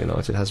Newcastle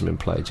United hasn't been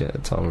played yet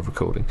at the time of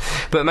recording,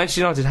 but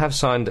Manchester United have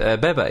signed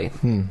Bebe.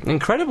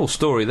 Incredible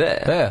story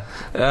there.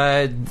 Yeah.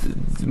 A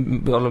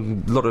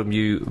lot of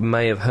you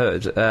may have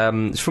heard.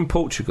 It's from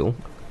Portugal.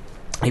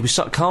 He was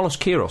Carlos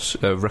Queiroz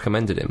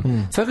recommended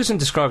him. Ferguson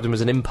described him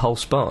as an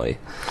impulse buy.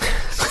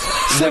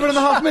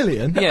 7.5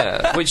 million.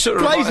 Yeah, which sort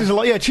of Glazers are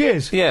like, yeah,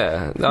 cheers.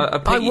 yeah.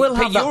 I will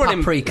have that you're an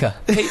paprika.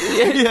 Pete,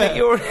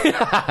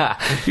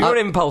 you're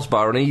an impulse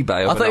buyer on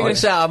eBay. I thought you were going to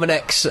say I'm an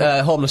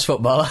ex-homeless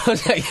footballer. I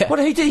was like, yeah. What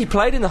he did? He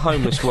played in the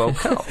Homeless World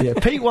Cup. Yeah,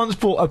 Pete once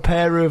bought a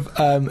pair of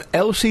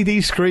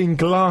LCD screen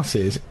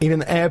glasses in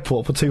an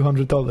airport for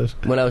 $200.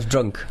 When I was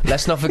drunk.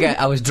 Let's not forget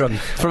I was drunk.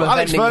 From a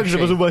Alex vending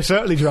Ferguson machine. was almost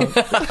certainly drunk.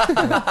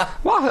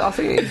 Well, I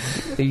think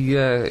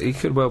he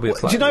could well be a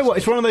player. Do you know what?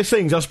 It's one of those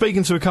things. I was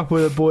speaking to a couple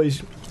of the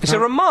boys. It's a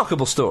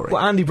remarkable story.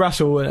 Well, Andy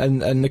Brassel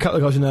and a couple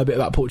of guys who know a bit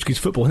about Portuguese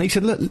football, and he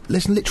said, "Look,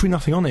 there's literally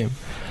nothing on him.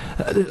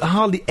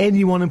 Hardly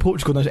anyone in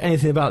Portugal knows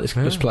anything about this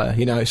player,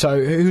 you know.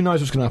 So who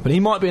knows what's going to happen? He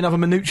might be another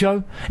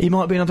Manuccio. He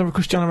might be another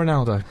Cristiano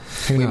Ronaldo.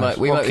 Who knows?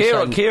 We might be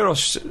saying-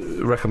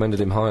 Queiroz recommended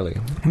him highly.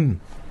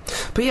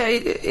 But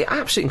yeah,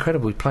 absolutely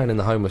incredible. Playing in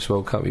the Homeless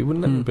World Cup, you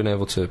wouldn't have been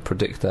able to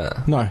predict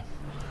that. No.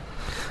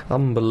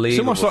 Unbelievable. It's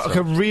almost like stuff.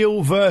 a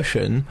real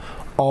version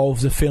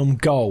of the film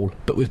Goal,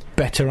 but with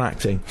better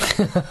acting.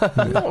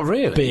 Not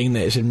really. Being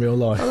that it's in real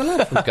life.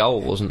 The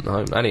goal wasn't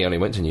home, and he only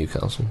went to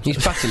Newcastle. He's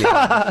practically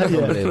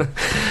unbelievable.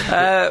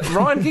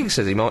 Ryan Giggs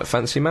says he might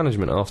fancy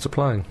management after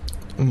playing.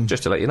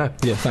 Just to let you know.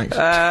 Yeah, thanks.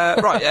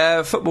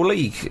 Right, Football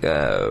League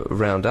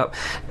roundup.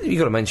 You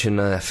got to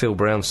mention Phil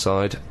Brown's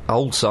side,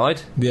 old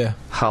side. Yeah.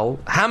 Hull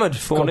hammered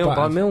 4-0 by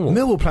battered. Millwall.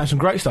 Millwall playing some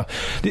great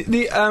stuff.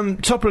 The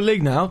top of the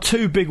league now,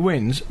 2 big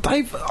wins.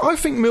 I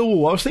think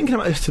Millwall. I was thinking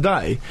about this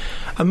today,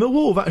 and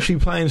Millwall have actually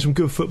playing some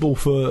good football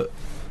for.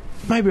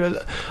 Maybe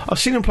I've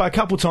seen them play a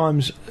couple of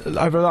times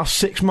over the last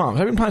 6 months.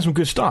 They've been playing some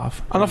good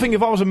stuff, and I think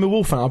if I was a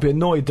Millwall fan, I'd be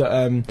annoyed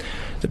that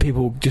that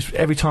people just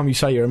every time you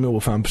say you're a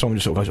Millwall fan, someone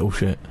just sort of goes, "Oh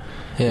shit."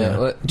 Yeah,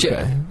 well,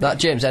 okay. That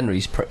James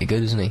Henry's pretty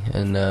good, isn't he?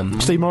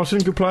 And Steve Morrison,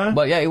 good player.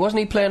 well, yeah,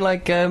 wasn't he playing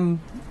like he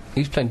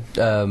was playing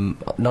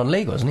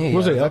non-league, wasn't he?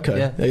 Was he? Okay.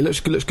 Yeah. Yeah, he looks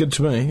good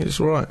to me. It's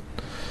all right.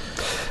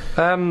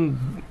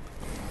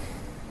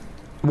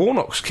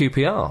 Warnock's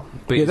QPR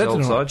beat his that's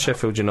old all side, right.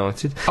 Sheffield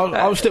United.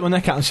 I'll stick my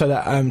neck out and say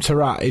that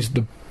Tarat is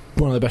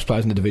one of the best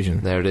players in the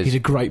division. There it is. He's a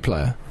great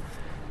player.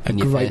 In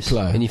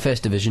your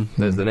first division.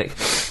 There's the nick.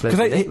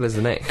 There's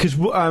the nick. Because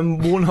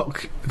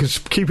Warnock, because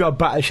QPR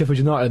battered Sheffield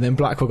United and then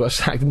Blackwell got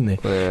sacked, didn't he?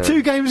 Yeah.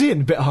 2 games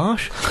in, a bit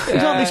harsh.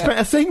 He's hardly spent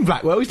a thing,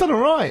 Blackwell. He's done all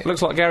right.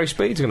 Looks like Gary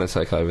Speed's going to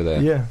take over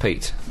there. Yeah.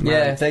 Pete.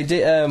 Yeah, they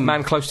did.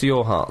 Man close to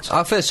your heart.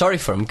 I feel sorry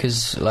for him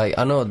because, like,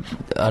 I know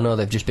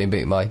they've just been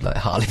beaten by like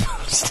Hartlepool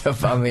and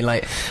stuff. I mean,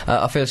 like,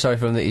 I feel sorry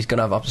for him that he's going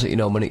to have absolutely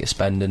no money to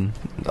spend, and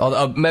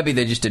or maybe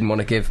they just didn't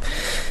want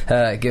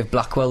to give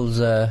Blackwell's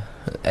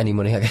any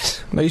money, I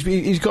guess. No,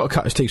 he's got to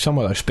cut his teeth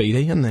somewhere though,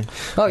 Speedy, hasn't he?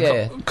 Oh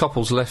yeah.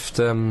 Coppell's left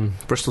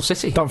Bristol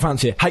City. Don't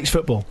fancy it. Hates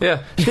football.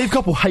 Yeah. Steve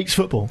Coppell hates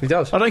football. He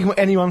does. I don't care what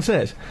anyone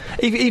says.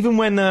 Even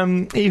when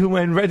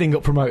Reading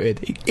got promoted,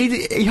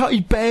 he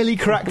barely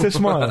cracked a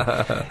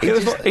smile.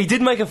 He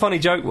did make a funny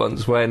joke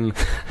once when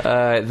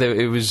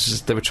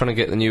they were trying to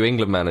get the new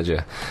England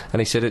manager,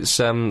 and he said it's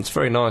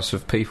very nice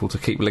of people to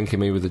keep linking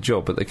me with a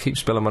job, but they keep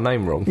spelling my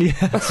name wrong. Yeah,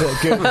 that's it.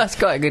 Good. That's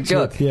quite a good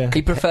joke. Yeah.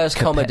 He prefers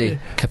comedy.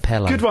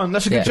 Capella. Good one.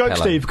 That's a good joke,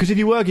 Capella. Steve. Because if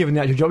you were given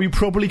the actual job, you'd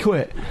probably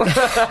quit.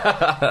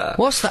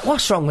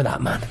 What's wrong with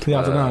that man? Yeah,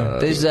 I don't know.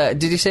 There's,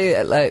 did you see?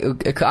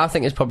 I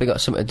think it's probably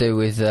got something to do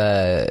with.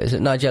 Is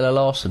it Nigella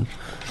Lawson? Do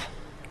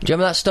you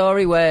remember that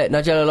story where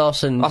Nigella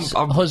Lawson's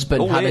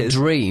husband had a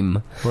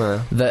dream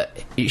that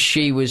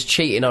she was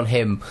cheating on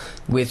him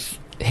with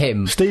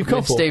Steve Coppell?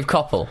 With Steve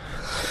Coppell.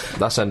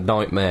 That's a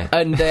nightmare.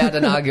 And they had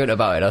an argument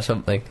about it or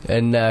something,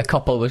 and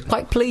Coppell was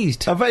quite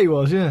pleased I bet he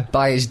was, yeah.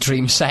 by his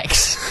dream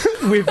sex.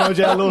 With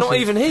Nigella Lawson. Not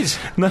even his.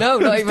 No,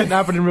 not it even. didn't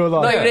happen in real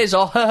life. Not even his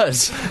or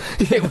hers.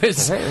 It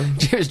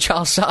was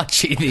Charles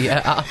Saatchi, the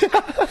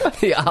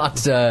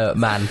art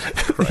man.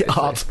 The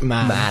art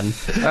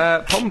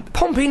man.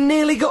 Pompey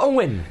nearly got a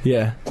win.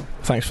 Yeah.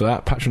 Thanks for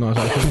that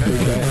patronisation.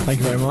 Thank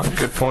you very much.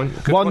 Good point.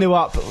 1-0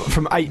 up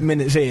from 8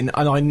 minutes in,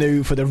 and I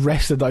knew for the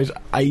rest of those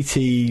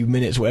 80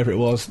 minutes, whatever it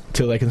was,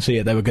 till they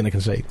conceded, they were going to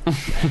concede.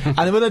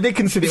 And when they did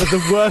concede, it was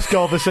the worst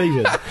goal of the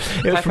season.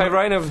 It was Pepe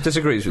Reina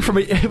disagrees with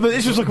you. but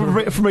this was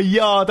like from a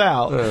yard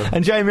out,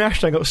 and Jamie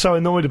Ashton got so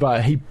annoyed about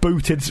it, he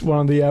booted one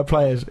of the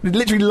players. He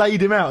literally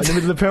laid him out in the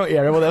middle of the penalty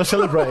area while they were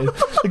celebrating.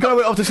 The guy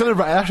went off to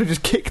celebrate, and Ashton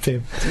just kicked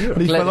him,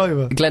 and he fell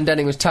over. Glenn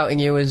Denning was touting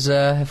you as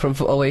from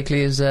Football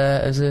Weekly as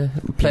a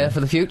player for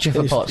the future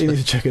for He Portsmouth.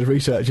 needs to check his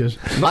researchers.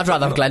 I'd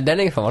rather have Glenn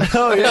Denning if I'm honest.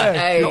 Oh, yeah.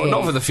 Hey.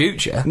 Not for the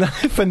future. No,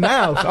 for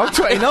now. I'm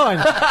 29.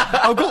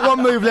 I've got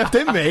one move left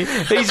in me.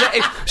 He's at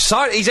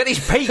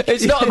his peak.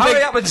 It's not a Hurry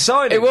big- up and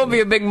sign him. It won't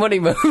be a big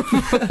money move.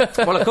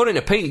 Well, according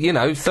to Pete,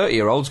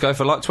 30-years go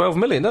for like 12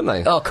 million, don't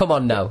they? Oh, come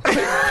on now.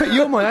 But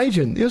you're my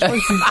agent. You're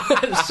supposed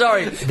to.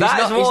 Sorry, he's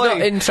That's why-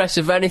 not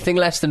interested for anything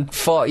less than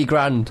 40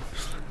 grand.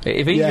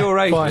 If he's Yeah, your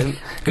agent, fine.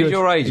 Good.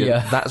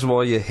 Yeah. that's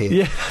why you're here.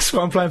 Yeah, that's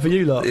what I'm playing for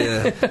you lot.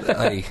 Yeah.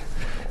 Hey.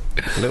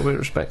 A little bit of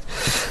respect.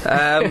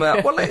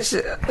 Well, let's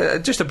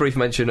just a brief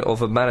mention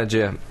of a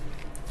manager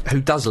who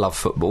does love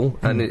football,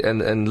 and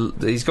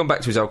he's gone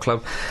back to his old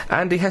club.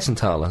 Andy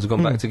Hessenthaler has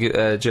gone back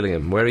to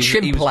Gillingham, where he was.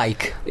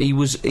 Chimp-like. He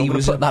was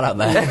Put that out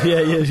there.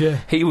 Yeah, he is, yeah.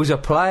 He was a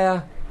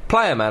player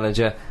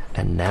manager,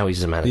 and now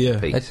he's a manager. Yeah.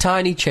 Pete. A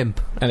tiny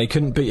chimp. And he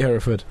couldn't beat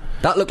Hereford.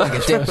 That looked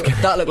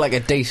like a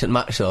decent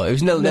match though. It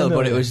was 0-0, No,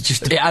 but it was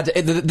just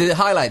the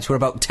highlights were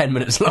about 10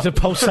 minutes long. It's a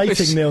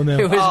pulsating 0-0.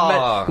 It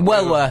was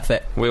well worth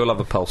it. We all love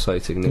a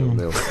pulsating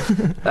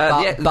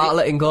 0-0.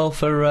 Bartlett in goal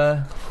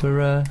for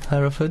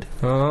Hereford,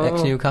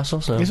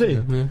 ex-Newcastle. So Is he?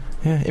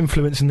 Yeah,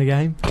 influencing the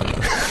game.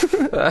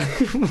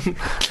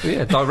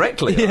 Yeah,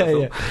 directly.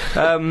 Yeah.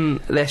 The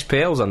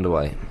SPL's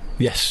underway.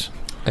 Yes.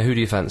 Who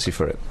do you fancy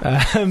for it?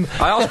 I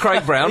asked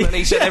Craig Brown, and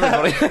he said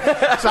everybody.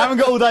 So I haven't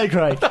got all day,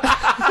 Craig.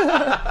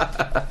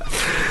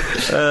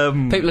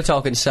 People are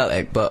talking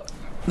Celtic, but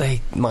they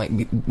might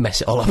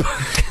mess it all up.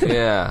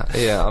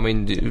 Yeah. I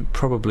mean,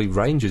 probably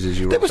Rangers is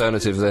your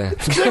alternative there.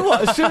 Do you know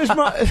what? As soon as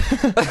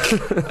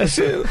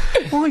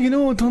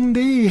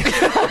Dundee.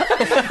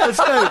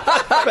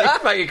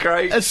 Make it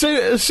great. As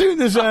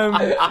soon as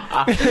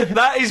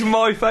That is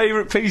my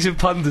favourite piece of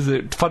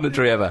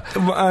punditry ever.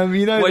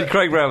 When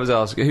Craig Brown was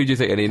asked, "Who do you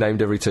think?" and he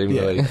named every team.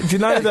 Yeah. Do you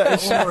know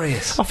that?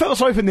 I felt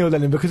sorry for Neil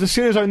Lennon because as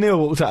soon as O'Neill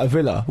walked out of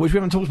Villa, which we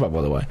haven't talked about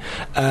by the way,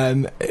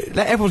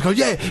 everyone's going,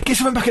 "Yeah, get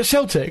something back at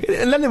Celtic,"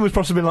 and Lennon was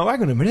possibly like,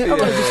 "Hang on a minute, I've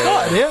only just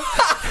started here."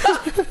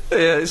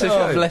 Yeah, it's a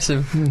shame. Bless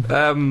him.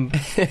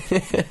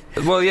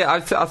 Well, yeah, I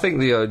think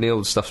the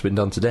O'Neill stuff's been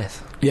done to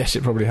death. Yes,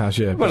 it probably has.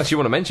 Yeah. Well, unless you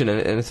want to mention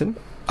anything.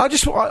 I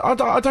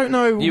don't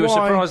know. You were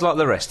why. surprised like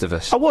the rest of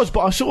us. I was,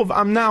 but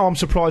I'm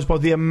surprised by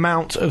the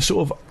amount of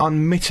sort of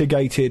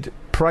unmitigated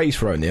praise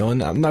for O'Neill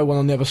and no one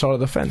on the other side of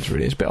the fence.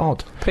 Really, it's a bit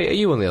odd. Pete, are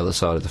you on the other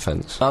side of the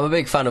fence? I'm a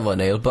big fan of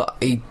O'Neill, but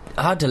he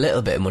had a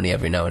little bit of money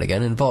every now and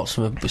again and bought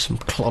some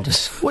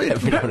clodders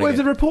every now and Well,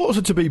 again. the reports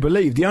are to be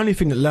believed. The only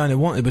thing that Lerner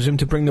wanted was him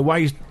to bring the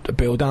wage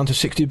bill down to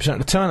 60% of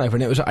the turnover,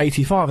 and it was at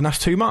 85, and that's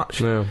too much.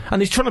 Yeah.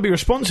 And he's trying to be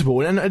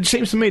responsible, and it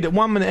seems to me that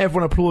one minute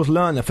everyone applauds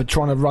Lerner for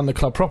trying to run the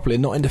club properly,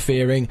 not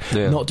interfering,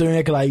 not doing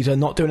a Glazer,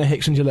 not doing a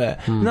Hicks and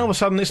Gillette. And all of a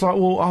sudden it's like,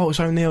 well, it's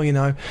O'Neill,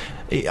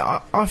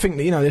 I think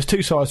that, there's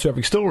two sides to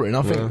every story, and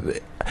I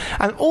think...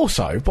 And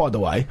also, by the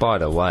way,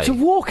 to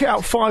walk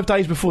out 5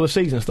 days before the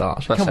season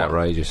starts. That's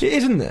outrageous. It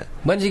is, isn't it?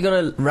 When's he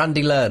going to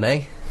Randy Learn,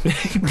 eh?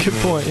 Good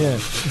point, yeah.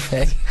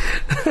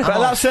 But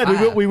that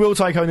said, we will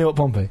take O'Neill at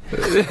Pompey.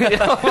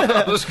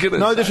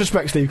 No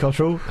disrespect, Steve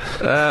Cottrell.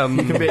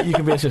 You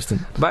can be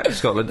assistant. Back to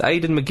Scotland,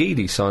 Aidan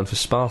McGeady signed for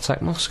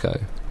Spartak Moscow.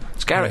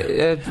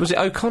 Garrett, was it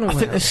O'Connor? I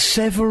think there's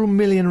several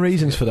million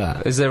reasons for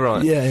that. Is there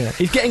right? Yeah.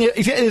 He's getting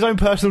his own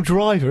personal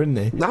driver, isn't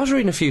he? I was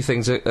reading a few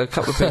things. A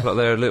couple of people out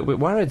there are a little bit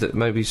worried that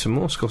maybe some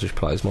more Scottish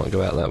players might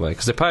go out that way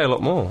because they pay a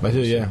lot more. They do,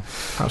 yeah.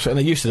 Absolutely. And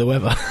they're used to the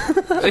weather.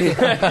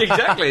 Yeah,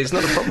 exactly. It's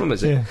not a problem,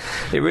 is it? Yeah.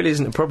 It really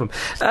isn't a problem.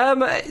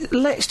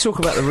 Let's talk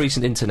about the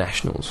recent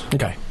internationals.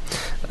 Okay.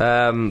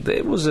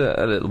 It was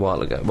a little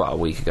while ago, a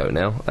week ago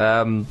now.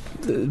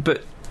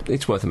 But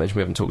it's worth a mention.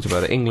 We haven't talked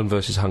about it. England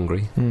versus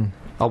Hungary.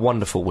 A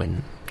wonderful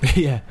win.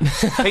 Yeah.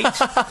 Pete,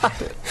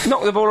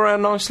 knocked the ball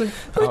around nicely.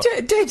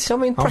 It did. I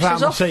mean,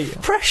 pressure's off.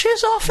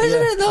 Pressure's off,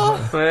 isn't it, though?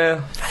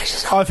 Yeah.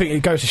 I think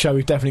it goes to show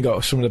we've definitely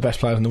got some of the best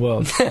players in the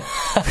world.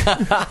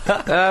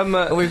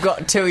 We've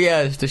got 2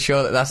 years to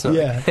show that that's not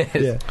the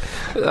case.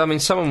 I mean,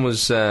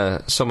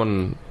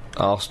 someone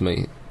asked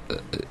me,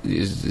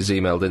 is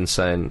emailed in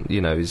saying,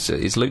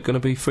 is Luke going to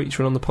be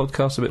featuring on the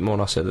podcast a bit more?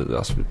 And I said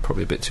that's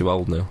probably a bit too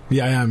old now.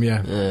 Yeah, I am.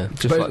 Yeah.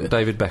 Just like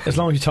David Beckham. As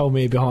long as you told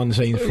me behind the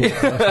scenes.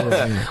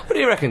 What do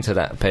you reckon to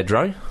that,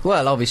 Pedro?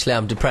 Well, obviously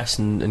I'm depressed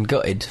and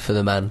gutted for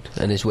the man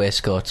and his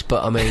waistcoats,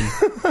 but I mean,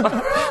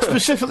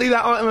 specifically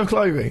that item of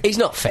clothing. He's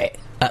not fit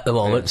at the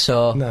moment,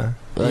 so no,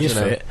 he's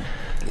fit.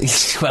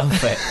 He's well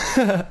fit.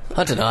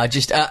 I don't know.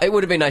 It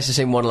would have been nice to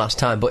see him one last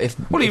time, but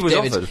he was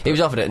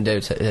offered it, and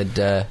David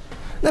said.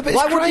 No, but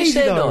why would you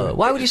say no?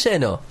 Why would you say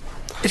no?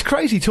 It's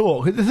crazy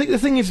talk. The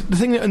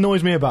thing that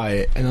annoys me about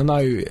it, and I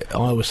know I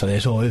always say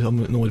this,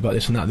 I'm annoyed about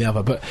this and that and the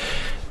other, but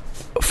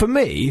for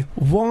me,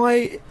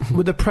 why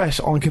would the press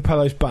on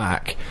Capello's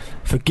back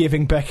for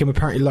giving Beckham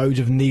apparently loads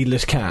of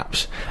needless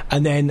caps,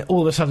 and then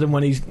all of a sudden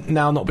when he's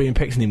now not being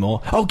picked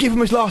anymore, give him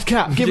his last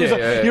cap,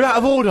 you're out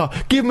of order,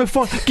 give him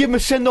a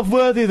send-off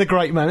worthy of the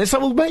great man. It's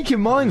like, well, make your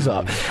minds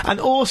up. And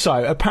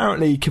also,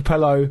 apparently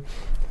Capello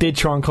did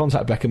try and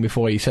contact Beckham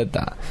before he said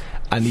that,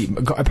 and he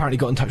apparently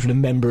got in touch with a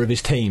member of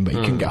his team, but he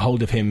couldn't get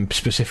hold of him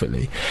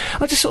specifically.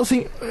 I just sort of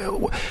think...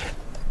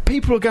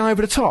 people are going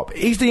over the top.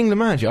 He's the England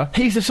manager.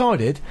 He's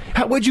decided.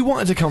 Where do you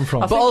want it to come from?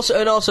 But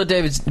also,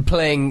 David's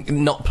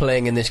not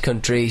playing in this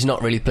country. He's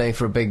not really playing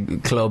for a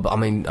big club. I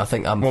mean, I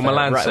think I'm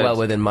well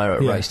within my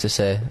rights to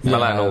say.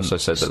 Milan also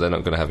said that they're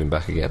not going to have him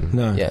back again.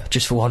 No. Yeah,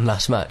 just for one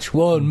last match.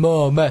 One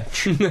more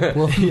match.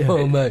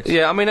 More match.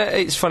 Yeah, I mean,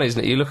 it's funny,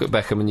 isn't it? You look at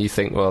Beckham and you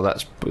think, well,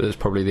 that's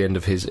probably the end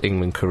of his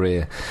England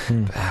career.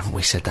 But haven't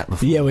we said that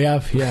before? Yeah, we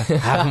have. Yeah,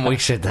 haven't we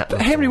said that?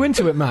 But Henry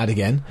Winter went mad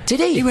again. Did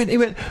he? He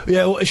went.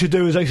 Yeah, what they should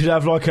do is they should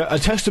have like a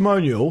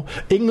testimonial,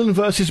 England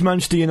versus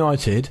Manchester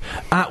United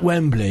at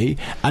Wembley,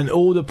 and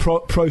all the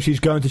proceeds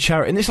going to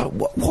charity. And it's like,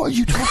 what are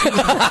you talking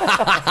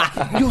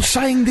about? You're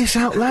saying this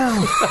out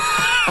loud.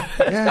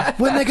 Yeah.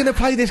 When they're going to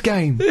play this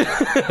game?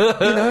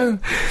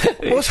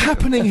 What's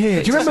happening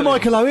here? Do you remember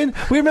Michael Owen?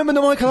 We remember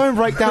the Michael Owen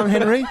breakdown,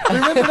 Henry. You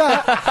remember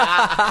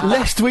that?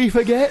 Lest we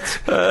forget.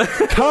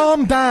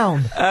 Calm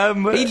down.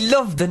 He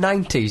loved the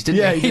 90s,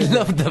 didn't he? He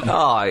loved them.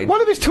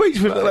 One of his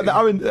tweets with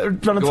Owen,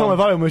 around the time of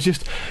Owen, was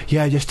just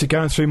to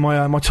going through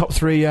my top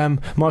 3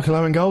 Michael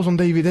Owen goals on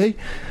DVD.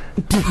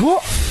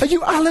 What? Are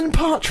you Alan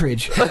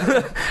Partridge?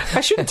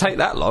 That shouldn't take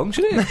that long,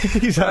 should it?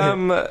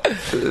 Exactly.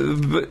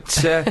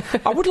 But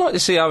I would like to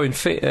see Owen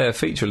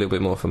feature a little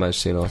bit more for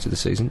Manchester United this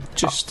season.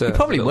 He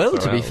probably will,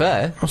 to be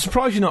fair. I'm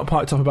surprised you're not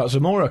piped up about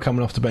Zamora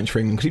coming off the bench for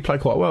England, because he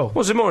played quite well.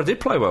 Well, Zamora did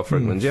play well for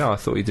England, yeah, I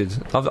thought he did.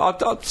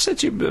 I said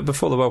to you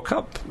before the World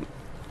Cup,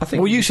 I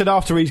think. Well, you said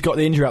after he's got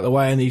the injury out of the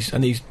way and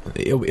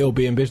he'll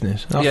be in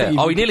business. I Yeah. think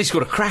Oh, he nearly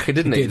scored a cracker,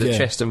 didn't he? He did, The yeah.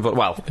 chest and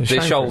the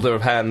shame for shoulder,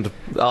 hand,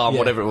 arm, Yeah.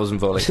 whatever it was in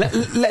volley.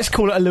 Let's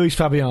call it a Luis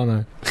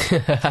Fabiano.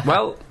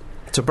 Well,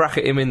 to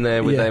bracket him in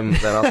there with Yeah. them,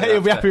 then I think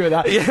He'll be that's happy with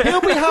that. He'll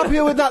be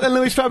happier with that than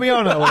Luis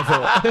Fabiano, I would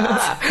have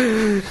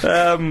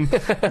thought.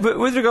 But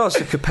with regards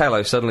to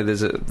Capello, suddenly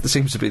there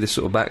seems to be this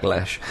sort of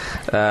backlash.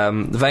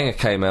 Arsene Wenger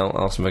came out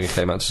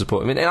to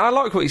support him, and I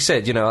like what he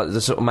said. You know, the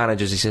sort of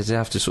managers, he says they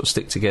have to sort of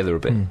stick together a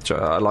bit. Which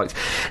I liked.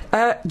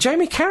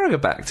 Jamie Carragher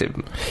backed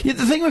him. Yeah,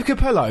 the thing with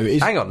Capello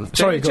is... Hang on,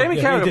 Sorry, go on. Jamie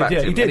Yeah, Carragher he did, backed yeah,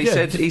 him. he did,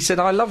 and he said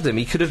I loved him.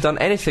 He could have done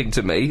anything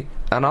to me,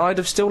 and I'd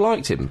have still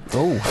liked him.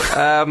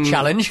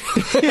 Challenge.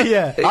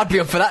 yeah. I'd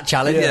be up for that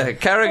challenge. Yeah,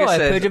 Carragher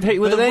said. I'd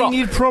hit with But a then rock.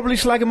 you'd probably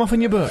slag him off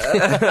in your book.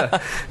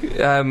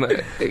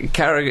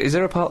 Carragher, is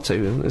there a part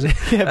 2? Is it?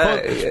 Yeah,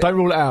 but don't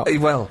rule it out.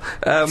 Well,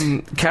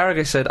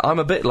 Carragher said, I'm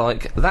a bit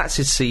like, that's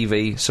his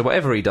CV, so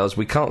whatever he does,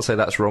 we can't say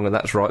that's wrong and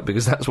that's right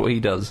because that's what he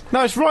does.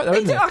 No, it's right though,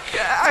 isn't it?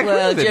 I agree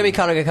Well, with him. Jamie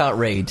Carragher can't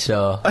read,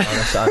 so...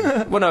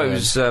 Well, no,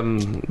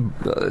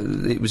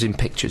 it was in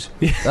pictures.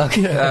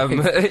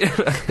 Okay.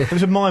 It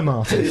was a mime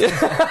artist.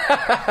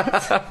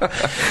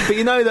 But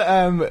you know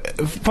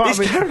that part Is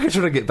of it, Carragher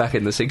trying to get back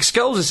in the scene?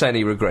 Scholes is saying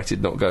he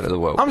regretted not going to the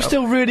World I'm Cup.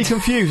 still really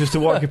confused as to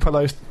why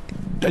Capello's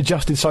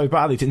adjusted so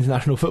badly to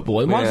international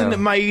football. And one Yeah. thing that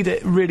made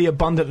it really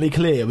abundantly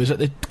clear was at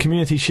the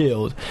Community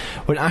Shield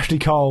when Ashley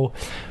Cole,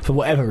 for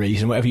whatever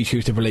reason, whatever you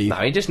choose to believe. No,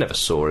 he just never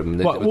saw him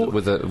Right, well-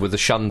 with a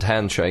shunned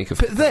handshake.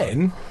 But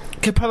then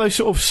Capello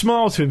sort of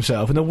smiled to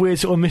himself in a weird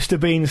sort of Mr.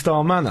 Bean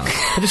style manner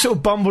and just sort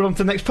of bumbled on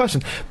to the next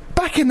person.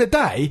 Back in the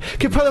day,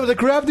 Capello would have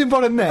grabbed him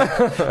by the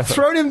neck,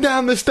 thrown him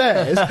down the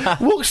stairs,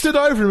 stood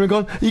over him and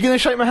gone, "Are you going to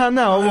shake my hand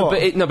now or what?"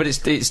 But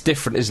it's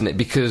different, isn't it?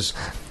 Because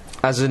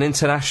as an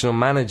international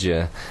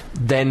manager,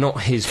 they're not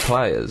his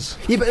players.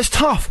 Yeah, but it's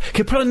tough.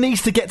 Capello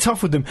needs to get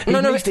tough with them. He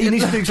needs to do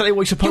exactly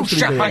what he's supposed to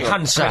do. Hang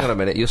on a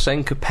minute. You're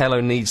saying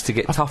Capello needs to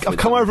get tough I've with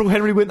come them. over from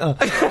Henry Winter.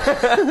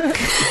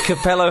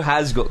 Capello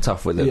has got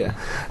tough with them. Yeah.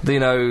 You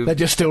know... They're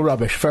just still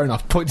rubbish. Fair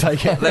enough. Point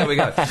taken. There we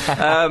go.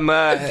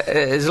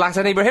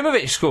 Zlatan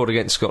Ibrahimovic scored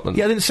against Scotland.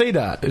 Yeah, I didn't see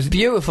that. It was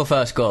Beautiful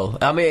first goal.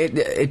 I mean,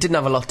 it didn't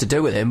have a lot to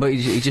do with him, but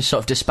he just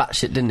sort of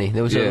dispatched it, didn't he?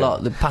 There was a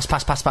lot. The pass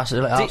at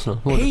Arsenal.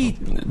 He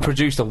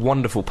produced a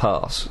wonderful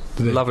pass.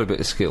 Did he? Lovely bit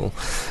of skill.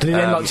 Did he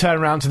then turn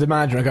around to the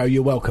manager and go,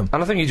 "You're welcome"?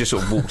 And I think he just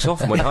sort of walked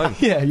off and went home.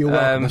 Yeah, you're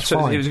welcome. That's so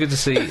fine. it was good to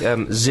see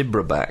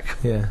Zibra back.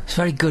 Yeah. It's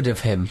very good of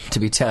him to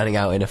be turning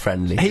out in a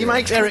friendly. He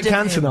makes Eric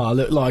Cantona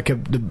look like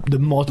the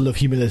model of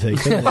humility.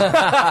 doesn't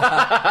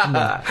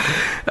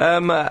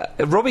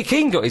he? Robbie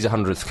Keane got his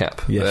 100th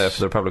cap Yes.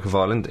 for the Republic of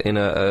Ireland in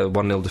a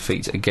 1-0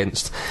 defeat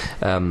against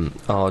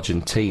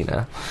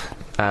Argentina.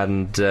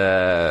 And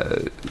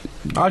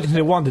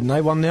Argentina won, didn't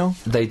they?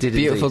 1-0. they did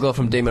Beautiful indeed. goal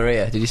from Di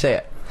Maria. Did you see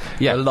it?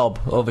 Yeah. A lob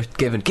over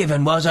Given.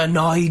 Given was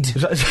annoyed.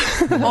 Was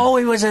that, Oh,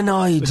 he was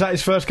annoyed. was that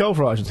his first goal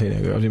for Argentina?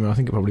 I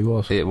think it probably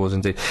was. It was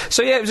indeed.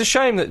 So yeah, it was a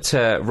shame that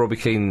Robbie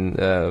Keane,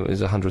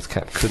 his 100th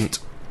cap, couldn't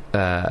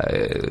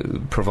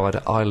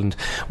provide Ireland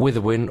with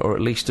a win or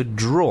at least a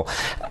draw.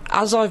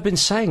 As I've been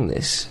saying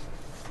this,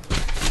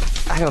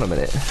 hang on a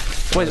minute.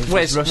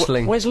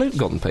 rustling. Where's Luke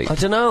gone, Pete? I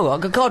don't know. Oh,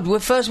 God, we're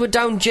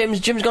down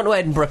Jim's. Jim's gone to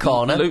Edinburgh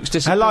corner. Luke's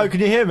disappeared. Hello,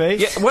 can you hear me?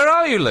 Yeah, where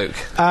are you, Luke?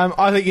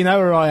 I think you know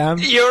where I am.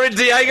 You're in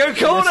Diego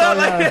Corner.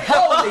 Yes,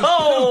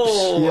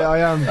 Oh! Yeah, I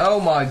am. Oh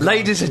my God.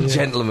 Ladies and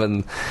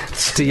gentlemen,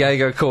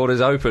 Diego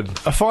Corner's open.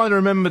 I finally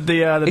remembered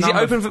the Is it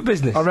number. open for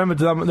business? I remembered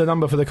the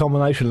number for the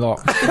combination lock.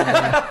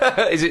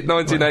 Is it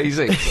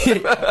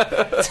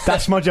 1986?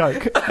 That's my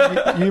joke.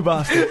 You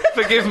bastard.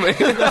 Forgive me.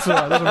 That's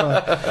all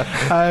right.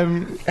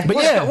 But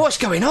yeah, What's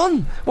going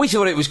on? We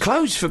thought it was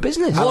closed for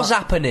business. What's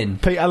happening?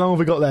 Pete, how long have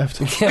we got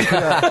left? We've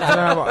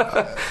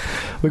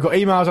got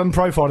emails and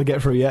profile to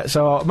get through yet,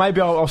 so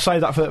maybe I'll save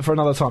that for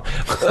another time.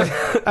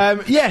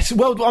 Yes,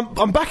 well,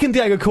 I'm back in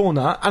Diego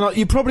Corner, and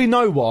you probably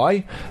know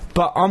why,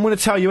 but I'm going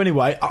to tell you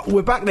anyway.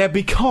 We're back there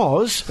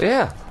because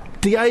Yeah.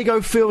 Diego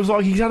feels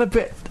like he's had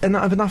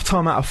enough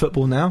time out of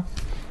football now,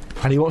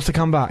 and he wants to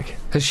come back.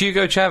 Has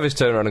Hugo Chavez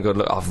turned around and gone,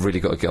 look, I've really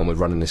got to get on with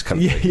running this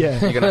country. Yeah.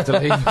 You're going to have to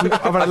leave.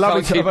 I've had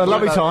a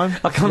lovely time.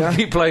 I can't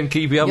keep playing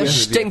keepy up You're with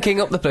you. stinking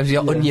up the place with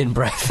your onion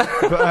breath.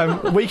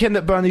 But weekend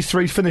at Bernie's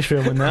 3's finish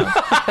filming now. You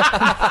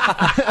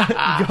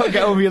got to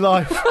get on with your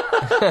life.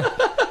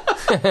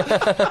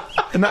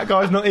 And that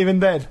guy's not even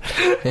dead.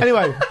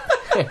 Anyway.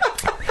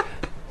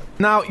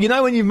 Now, you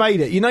know when you've made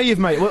it. You know you've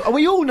made it. Well,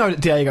 we all know that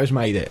Diego's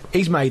made it.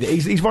 He's made it.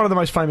 He's one of the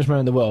most famous men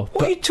in the world.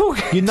 What are you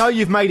talking? You know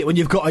you've made it when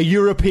you've got a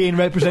European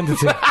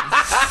representative.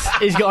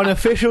 He's got an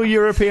official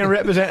European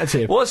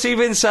representative. What's he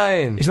been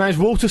saying? His name's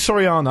Walter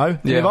Soriano.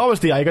 Yeah. If I was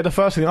Diego, the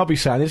first thing I'd be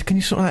saying is, can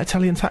you sort that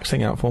Italian tax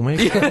thing out for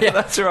me? Yeah,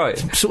 that's right.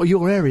 Sort of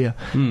your area.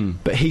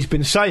 But he's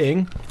been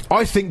saying,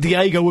 I think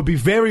Diego would be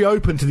very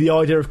open to the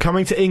idea of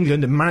coming to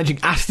England and managing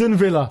Aston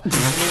Villa.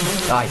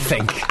 I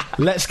think.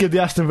 Let's give the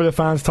Aston Villa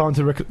fans time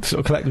to sort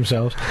of collect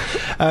themselves.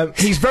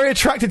 He's very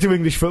attracted to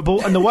English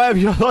football and the way of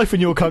your life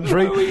in your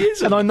country,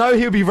 and I know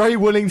he'll be very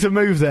willing to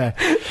move there.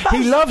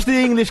 He loves the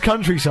English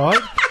countryside.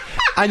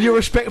 And your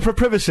respect for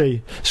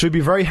privacy, so we'd be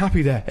very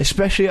happy there,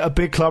 especially at a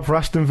big club for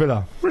Aston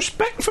Villa.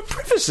 Respect for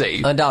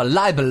privacy. And our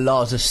libel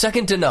laws are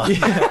second to none.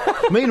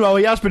 Meanwhile,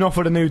 he has been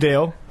offered a new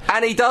deal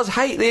And he does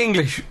hate the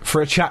English.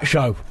 for a chat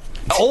show.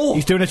 Oh!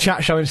 He's doing a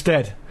chat show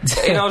instead.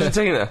 In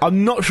Argentina.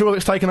 I'm not sure if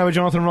it's taken over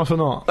Jonathan Ross or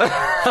not.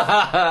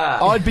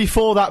 I'd be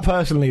for that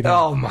personally, though.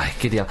 Oh my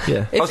Gideon.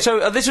 Yeah.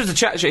 So this was the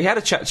chat show. He had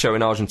a chat show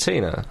in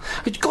Argentina.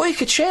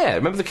 Goyke Chair,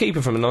 remember the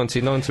keeper from the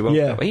 1990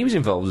 World Cup? He was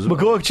involved as well.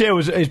 Goyke Chair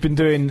has been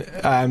doing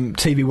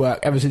TV work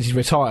ever since he's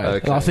retired.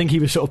 Okay. And I think he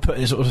was sort of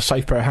putting sort of a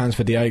safe pair of hands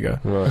for Diego.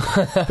 Right.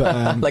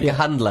 But, Like a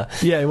handler.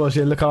 Yeah, it was.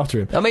 Yeah, look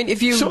after him. I mean,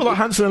 if you Sort of like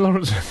Hansen and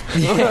Lawrence.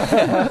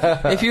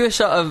 if you were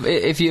sort of,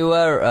 if you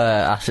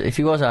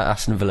was our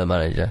Aston Villa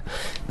manager,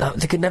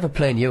 they could never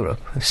play in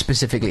Europe,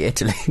 specifically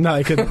Italy. No,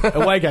 he couldn't.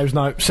 Away games,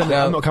 no.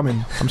 I'm not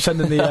coming. I'm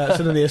sending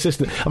the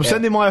assistant. I'm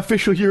sending my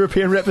official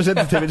European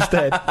representative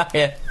instead.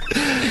 Yeah.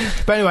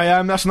 But anyway,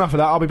 that's enough of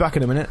that. I'll be back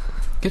in a minute.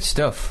 Good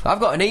stuff. I've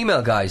got an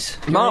email, guys.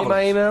 You Marvellous. need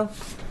my email?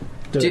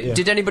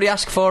 Did anybody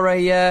ask for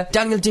a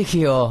Daniel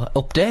Dicchio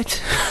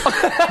update?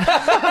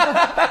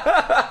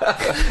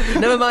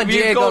 Never mind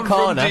Diego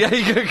Corner.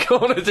 Diego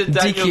Corner to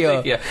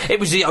Daniel Dicchio. It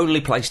was the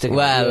only place to go.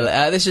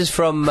 Well, this is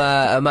from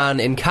a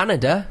man in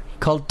Canada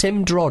called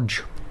Tim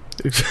Drodge.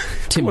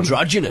 Tim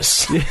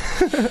Drogenous.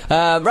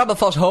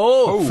 Rabblefoss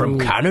Ho from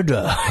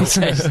Canada, he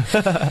says.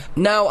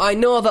 Now, I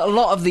know that a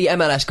lot of the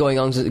MLS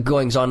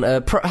goings on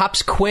are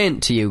perhaps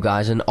quaint to you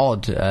guys and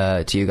odd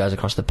to you guys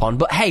across the pond,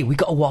 but hey, we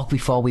got to walk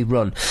before we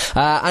run.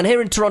 And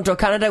here in Toronto,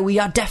 Canada, we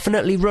are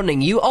definitely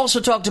running. You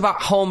also talked about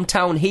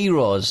hometown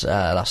heroes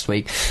last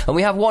week, and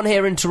we have one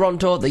here in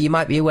Toronto that you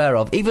might be aware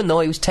of, even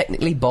though he was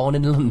technically born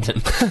in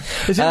London.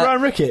 Is it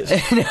Ryan Ricketts?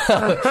 No.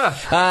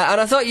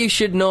 And I thought you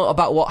should know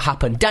about what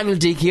happened. Daniel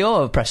Dicchio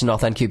of Preston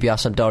North End, QPR,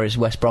 Sampdoria,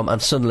 West Brom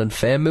and Sunderland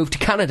fame moved to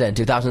Canada in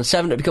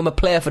 2007 to become a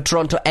player for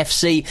Toronto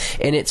FC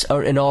in its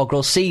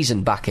inaugural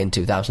season back in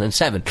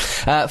 2007.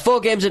 4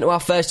 games into our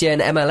first year in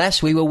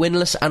MLS, we were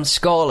winless and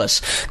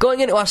scoreless.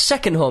 Going into our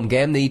second home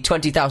game, the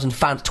 20,000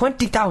 fans...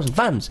 20,000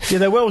 fans? Yeah,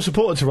 they're well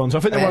supported, Toronto.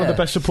 I think they're one of the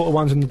best supported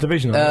ones in the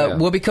division.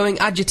 Were becoming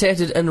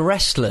agitated and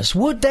restless.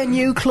 Would their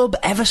new club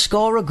ever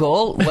score a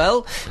goal?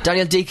 Well,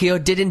 Daniel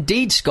Dicchio did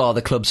indeed score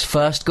the club's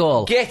first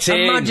goal. Get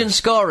in! Imagine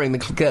scoring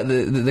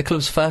the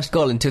club's first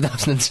goal in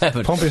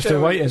 2007. Pompey's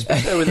still waiting.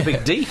 There with a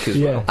big Deke as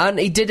well. And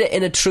he did it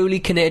in a truly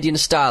Canadian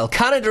style.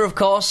 Canada, of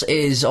course,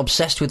 is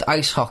obsessed with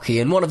ice hockey,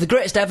 and one of the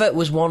greatest ever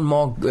was one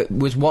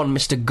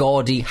Mr.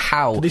 Gordie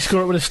Howe. Did he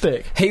score it with a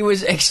stick? He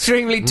was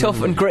extremely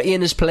tough and gritty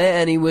in his play,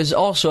 and he was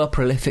also a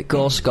prolific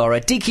goal scorer.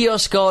 Dicchio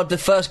scored the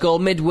first goal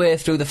midway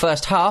through the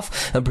first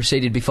half and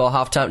proceeded before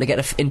half-time to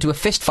get into a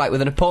fist fight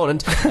with an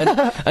opponent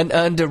and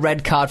earned a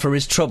red card for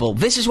his trouble.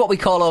 This is what we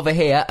call over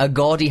here a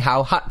Gordie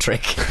Howe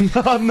hat-trick.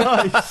 Oh,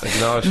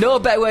 nice. No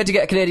better way to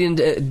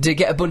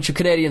get a bunch of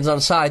Canadians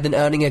on side than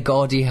earning a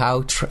Gordie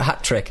Howe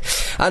hat-trick.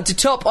 And to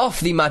top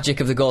off the magic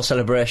of the goal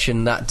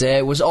celebration that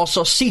day was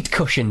also seat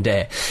cushion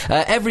day.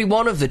 Every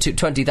one of the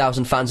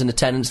 20,000 fans in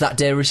attendance that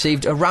day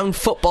received a round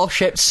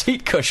football-shaped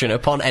seat cushion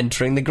upon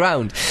entering the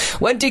ground.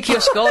 When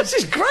Dicchio scored... This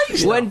is great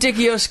stuff. When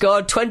Dicchio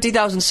scored,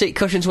 20,000 seat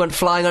cushions went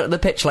flying onto the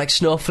pitch like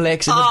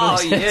snowflakes in the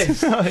blizzard.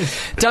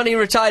 Yes. Danny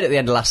retired at the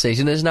end of last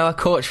season and is now a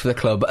coach for the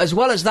club. As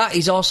well as that,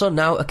 he's also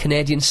now a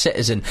Canadian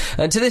citizen.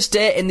 And to this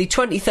day, in the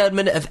 23rd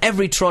minute of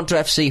every Toronto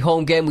FC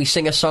home game, we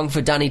sing a song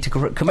for Danny to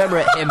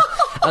commemorate him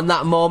and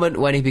that moment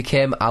when he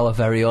became our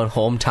very own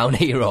hometown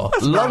hero.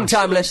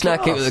 Long-time listener,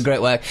 keep up the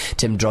great work.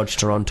 Tim Drodge,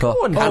 Toronto,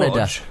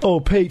 Canada. Oh,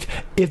 Pete,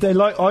 if they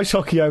like ice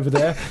hockey over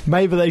there,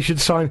 maybe they should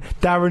sign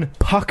Darren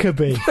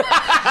Puckerby.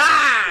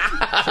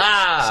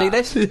 See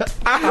this?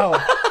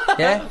 Ow.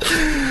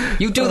 Yeah?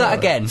 You do that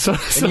again,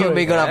 and you and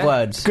me gonna have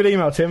words. Good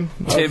email, Tim.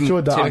 I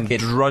enjoyed that. Tim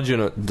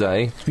Drudgeon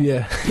Day.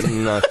 Yeah.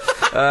 No.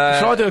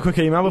 Shall I do a quick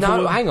email before?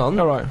 No, hang on.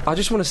 All right. I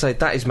just want to say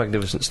that is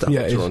magnificent stuff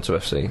Yeah, at it is. Toronto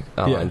FC.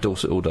 I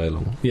endorse it all day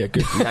long. Yeah,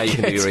 good. Now you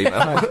can do your email.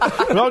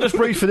 Well, I'll just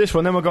brief for this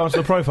one, then we'll go on to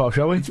the profile,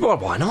 shall we? Well,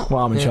 why not?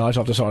 Well, I'm in charge.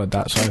 I've decided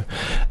that. So,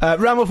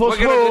 Ramble for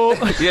We're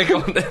Sport. Yeah, go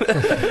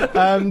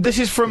on. This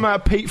is from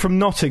Pete from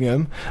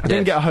Nottingham. I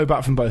didn't get a ho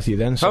back from both of you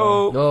then. So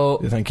Oh.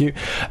 thank you.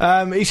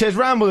 He says,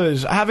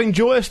 Ramblers, having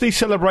joyously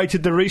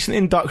celebrated the recent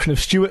induction of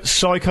Stuart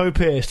Psycho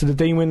Pearce to the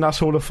Dean Windass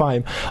Hall of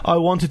Fame, I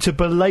wanted to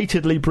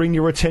belatedly bring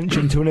your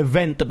attention to an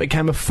event that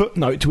became a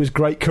footnote to his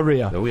great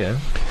career. Oh, yeah.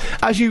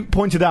 As you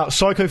pointed out,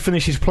 Psycho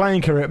finished his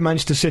playing career at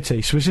Manchester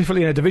City,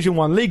 specifically in a Division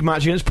 1 league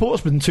match against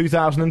Portsmouth in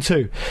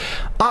 2002.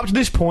 Up to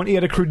this point, he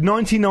had accrued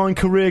 99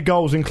 career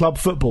goals in club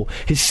football.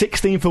 His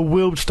 16 for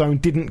Wealdstone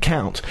didn't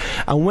count.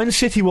 And when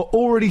City were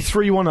already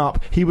 3-1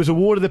 up, he was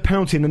awarded a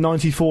penalty in the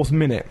 94th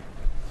minute.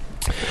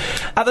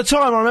 At the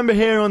time, I remember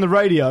hearing on the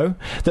radio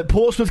that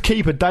Portsmouth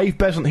keeper Dave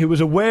Besant, who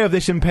was aware of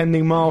this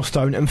impending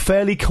milestone and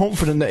fairly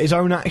confident that his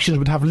own actions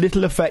would have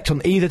little effect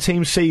on either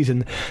team's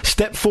season,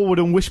 stepped forward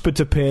and whispered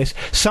to Pearce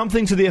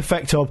something to the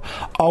effect of,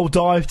 "I'll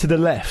dive to the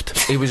left."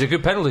 He was a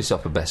good penalty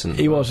stopper, Besant.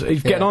 He was.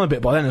 He's getting on a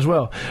bit by then as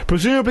well.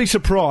 Presumably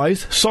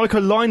surprised, Psycho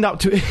lined up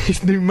to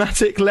his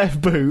pneumatic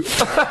left boot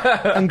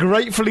and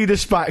gratefully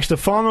dispatched the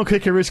final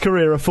kick of his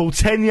career a full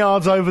 10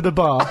 yards over the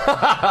bar,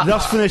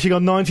 thus finishing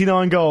on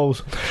 99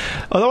 goals.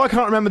 Although I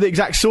can't remember the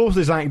exact source of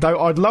this anecdote,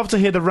 I'd love to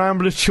hear the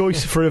Ramblers'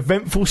 choice for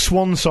eventful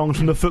swan songs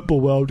from the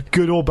football world,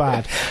 good or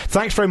bad.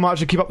 Thanks very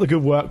much and keep up the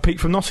good work. Pete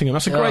from Nottingham.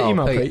 That's a great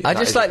email, Pete. I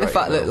just like the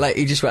fact that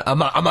he just went, I'm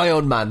my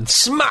own man.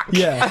 Smack!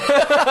 Yeah.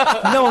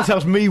 No one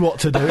tells me what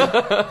to do.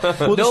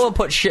 Well, no one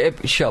puts shit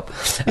up shop.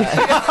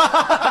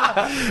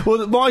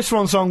 Well, my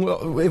swan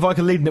song, if I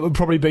could lead it, would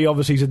probably be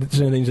obviously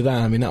Zinedine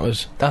Zidane. I mean, that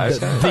was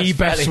the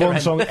best swan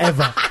song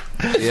ever.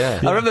 Yeah.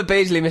 I remember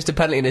Beasley missed a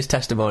penalty in his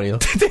testimonial.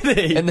 Did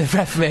he? And the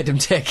ref made him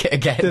take it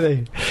again. Did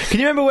he? Can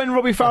you remember when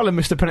Robbie Fowler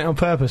missed a penalty on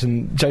purpose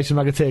and Jason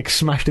McAteer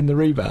smashed in the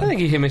rebound? I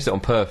think he missed it on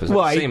purpose.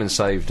 Well, Seaman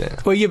saved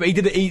it. Well, yeah, but he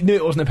did it. He knew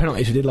it wasn't a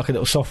penalty, so he did like a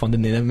little soft one,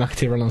 didn't he? Then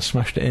McAteer ran on and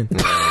smashed it in.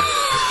 Yeah.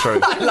 True.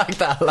 I like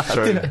that a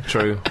lot.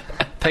 True.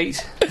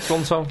 Pete,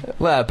 swan song?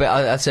 Well, but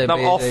I'd say... No,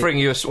 I'm offering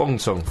you a swan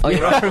song. Oh,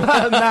 you're offering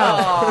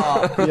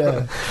now.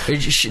 Yeah.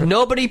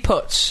 Nobody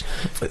puts...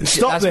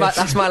 Stop this.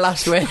 That's my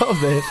last way. Stop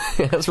this.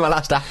 That's my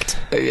last act.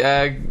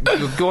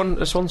 Go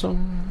on, a swan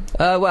song?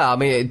 Well, I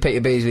mean,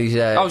 Peter Beasley's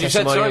you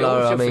said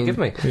sorry. Forgive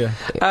me. Yeah.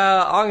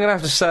 I'm going to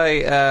have to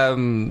say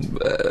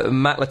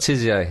Matt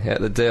Letizia at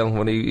the deal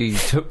when he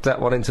took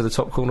that one into the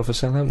top corner for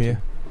Southampton. Yeah.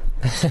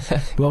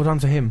 Well done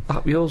to him.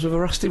 Up yours with a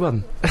rusty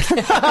one.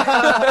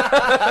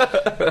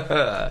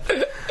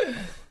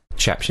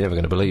 Chaps, you're never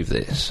going to believe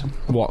this.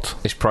 What?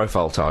 It's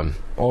profile time.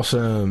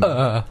 Awesome.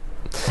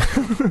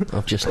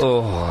 I've just...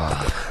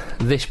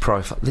 This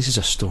profile... This is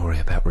a story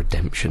about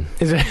redemption.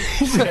 Is it?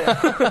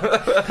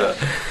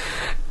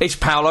 It's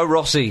Paolo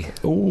Rossi.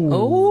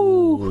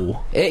 Ooh.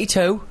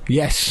 82.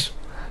 Yes.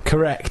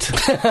 Correct.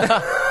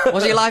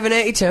 Was he alive in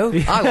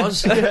 82? I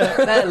was.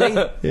 Barely.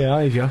 Yeah,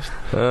 I just.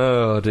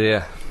 Oh,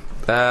 dear.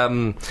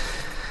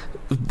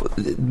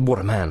 What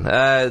a man.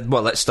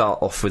 Well, let's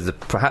start off with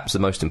perhaps the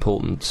most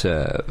important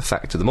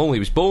fact of them all. He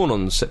was born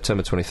on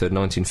September 23rd,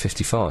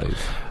 1955.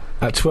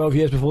 12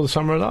 years before the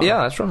summer of that?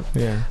 Yeah, that's right.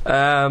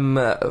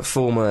 Yeah.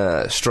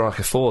 Former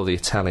striker for the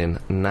Italian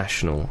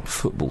national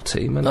football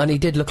team. Oh, And he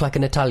did look like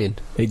an Italian.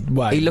 He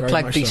looked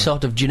like the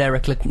sort of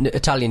generic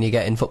Italian you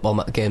get in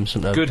football games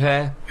sometimes. Good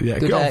hair. Yeah,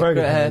 good hair, very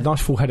good hair. hair.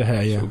 Nice full head of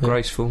hair, yeah.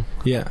 Graceful.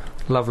 Yeah.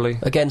 Lovely.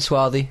 Again,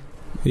 swarthy.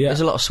 Yeah.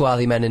 There's a lot of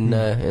swarthy men in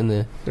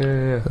the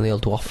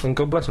old dwarf. And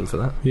God bless him for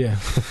that. Yeah.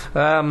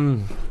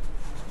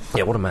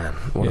 Yeah, what a man.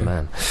 What a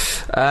man.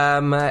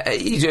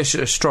 He's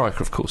a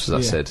striker, of course, as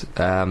I said.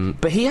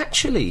 But he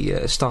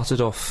actually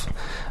started off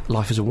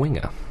life as a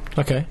winger.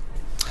 Okay.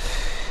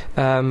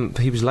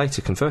 He was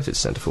later converted to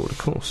centre-forward, of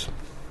course.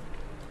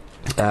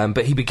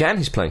 But he began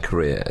his playing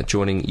career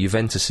joining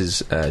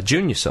Juventus's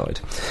junior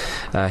side.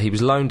 He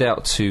was loaned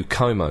out to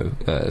Como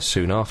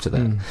soon after that.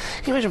 Can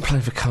you imagine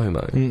playing for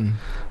Como?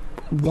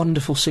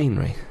 Wonderful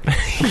scenery.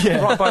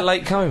 Right by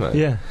Lake Como.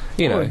 Yeah.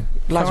 You know,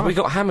 lads, we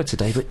got hammered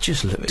today, but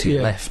just look to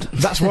your left.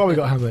 That's why we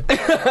got hammered.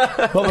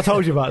 What have I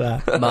told you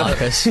about that?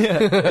 Marcus.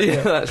 Yeah,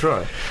 that's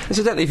right.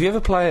 Incidentally, if you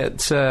ever play at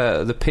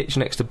the pitch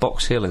next to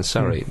Box Hill in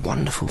Surrey,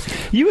 wonderful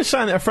view. You were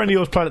saying that a friend of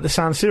yours played at the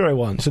San Siro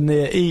once, and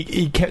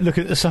he kept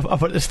looking at the stuff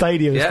up at the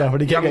stadium and stuff,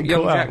 and he kept getting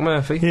young caught Jack out.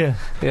 Murphy. Yeah.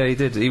 Yeah, he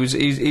did. He was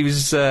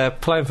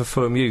playing for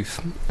Fulham Youth,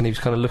 and he was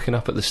kind of looking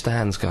up at the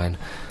stands going,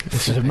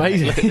 This is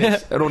amazing. Look at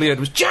this. And all he heard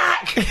was,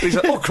 Jack! And he's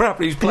like, oh crap,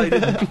 and he's played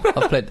in.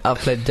 I've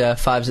played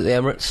fives at the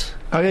Emirates.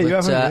 Oh yeah, you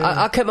haven't.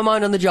 I kept my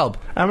mind on the job.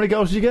 How many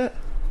goals did you get?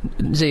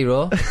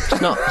 0.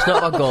 It's not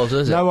about goals,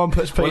 is it? No one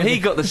puts Pete. Well, he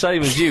got the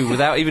same as you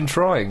without even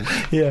trying.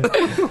 Yeah.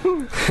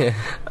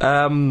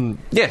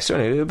 So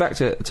anyway, back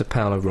to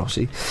Paolo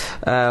Rossi.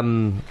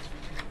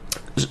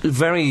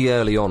 Very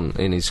early on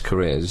in his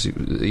career,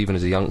 even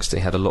as a youngster,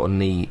 he had a lot of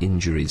knee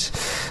injuries,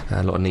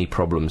 a lot of knee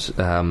problems.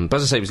 But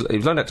as I say, he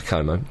was loaned out to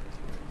Como,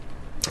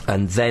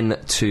 and then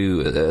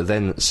to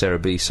then Serie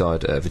B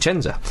side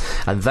Vicenza,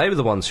 and they were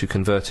the ones who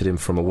converted him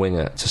from a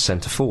winger to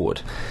centre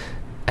forward.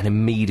 An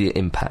immediate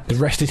impact. The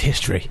rest is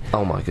history.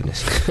 Oh my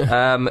goodness.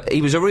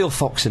 He was a real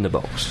fox in the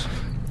box.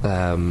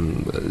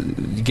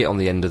 You get on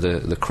the end of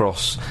the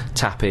cross,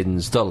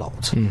 tap-ins, the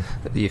lot.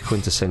 The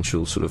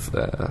quintessential sort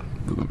of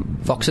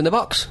Fox in the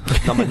box.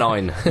 number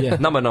 9. Yeah.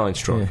 Number 9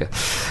 striker.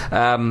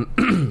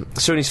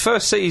 So in his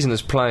first season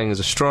as playing as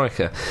a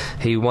striker,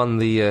 he won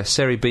the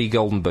Serie B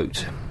Golden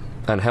Boot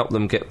and helped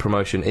them get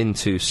promotion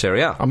into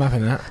Serie A. I'm happy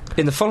with that.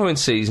 In the following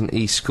season,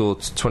 he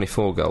scored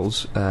 24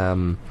 goals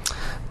and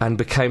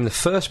became the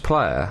first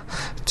player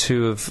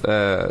to have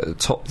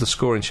topped the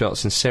scoring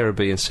charts in Serie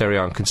B and Serie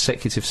A in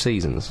consecutive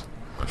seasons.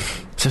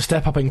 It's a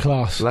step up in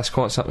class. That's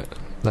quite something.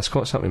 That's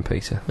quite something,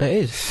 Peter. It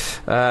is.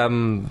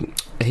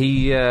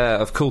 He,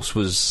 of course,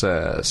 was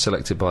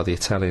selected by the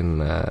Italian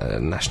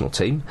national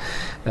team,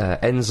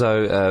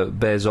 Enzo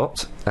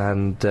Bearzot,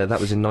 and that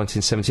was in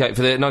 1978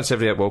 for the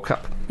 1978 World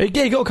Cup. He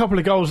got a couple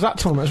of goals that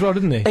tournament as well,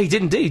 didn't he? He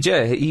did indeed,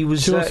 yeah. He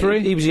was 2 or 3.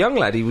 He was a young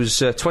lad. He was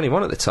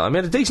 21 at the time. He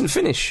had a decent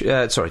finish.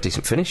 A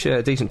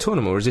decent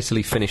tournament. Whereas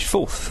Italy finished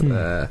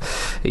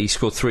 4th. He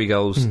scored 3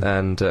 goals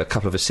and a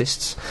couple of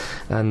assists,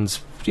 and.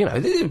 You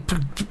know,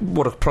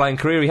 what a playing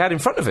career he had in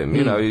front of him.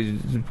 You know,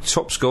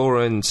 top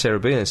scorer in Serie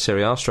B and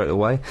Serie A straight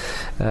away.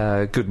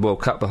 Good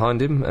World Cup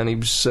behind him, and he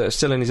was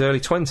still in his early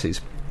 20s.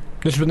 This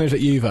was when he was at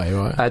Juve,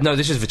 right? No,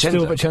 this is Vicenza.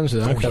 Still at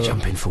Vicenza, though. You're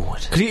jumping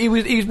forward. Because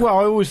he's well,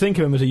 I always think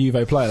of him as a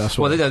Juve player, that's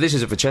why. Well, no, this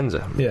is at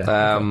Vicenza. Yeah,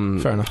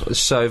 fair enough.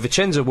 So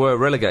Vicenza were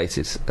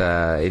relegated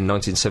in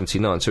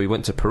 1979, so he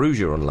went to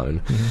Perugia on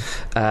loan.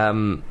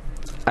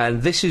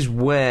 And this is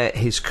where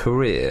his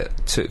career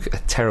took a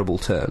terrible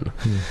turn,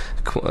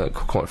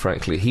 quite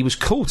frankly. He was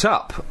caught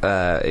up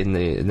in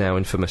the now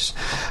infamous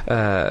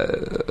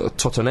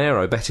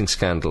Totonero betting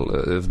scandal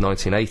of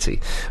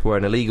 1980, where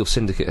an illegal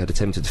syndicate had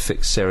attempted to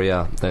fix Serie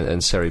A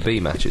and Serie B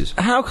matches.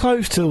 How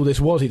close to all this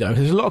was he, though?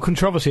 There's a lot of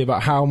controversy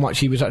about how much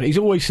he was... He's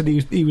always said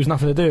he was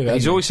nothing to do with it.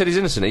 He's always said he's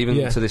innocent,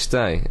 even to this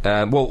day.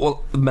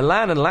 Well,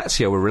 Milan and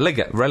Lazio were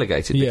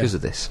relegated because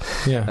of this.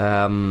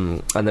 Yeah.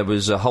 And there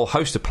was a whole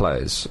host of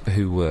players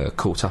who were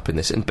caught up in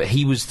this, but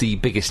he was the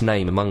biggest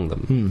name among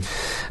them.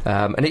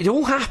 And it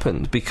all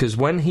happened because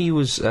when he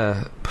was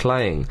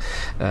playing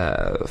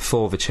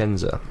for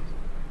Vicenza,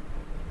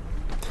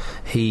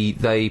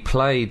 they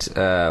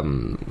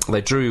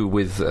drew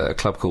with a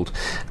club called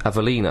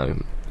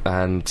Avellino,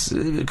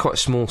 and quite a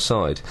small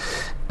side,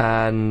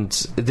 and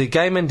the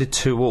game ended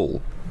 2-2.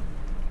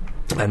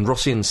 And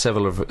Rossi and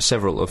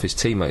several of his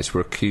teammates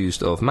were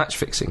accused of match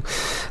fixing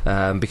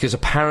because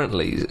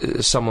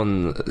apparently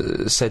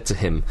someone said to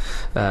him,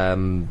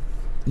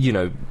 you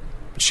know,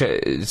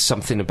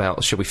 something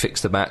about shall we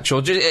fix the match,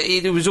 or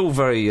it was all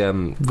very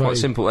quite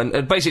simple.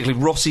 And basically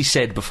Rossi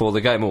said before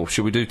the game,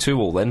 should we do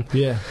 2-2 then?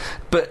 Yeah,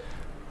 but.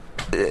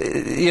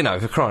 You know,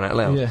 for crying out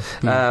loud. Yeah.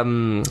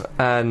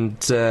 And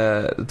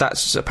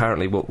that's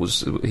apparently what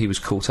he was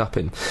caught up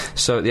in.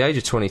 So at the age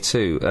of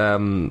 22,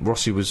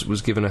 Rossi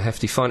was given a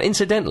hefty fine.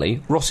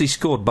 Incidentally, Rossi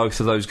scored both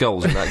of those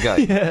goals in that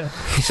game. Yeah.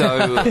 So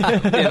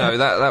you know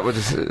that would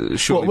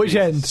surely which be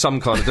end? Some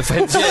kind of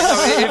defence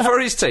for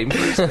his team.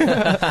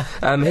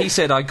 He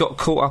said, I got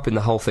caught up in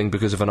the whole thing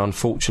because of an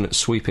unfortunate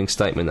sweeping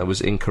statement that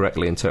was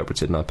incorrectly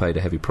interpreted, and I paid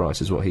a heavy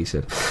price, is what he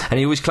said. And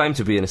he always claimed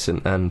to be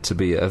innocent and to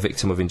be a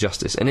victim of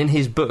injustice. And in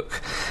his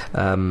book,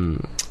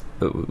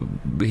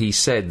 he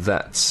said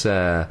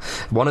that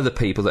one of the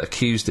people that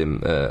accused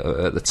him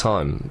at the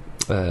time,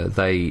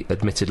 they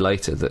admitted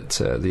later that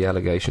the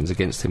allegations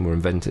against him were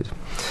invented.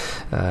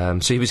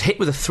 So he was hit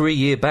with a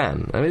 3-year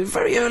ban. I mean,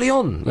 very early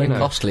on. Very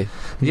costly.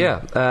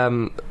 Yeah.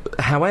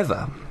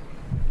 However,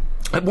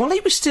 while he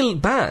was still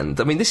banned,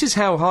 I mean, this is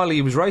how highly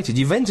he was rated.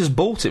 Juventus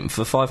bought him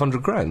for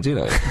 500 grand, you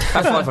know.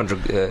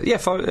 500,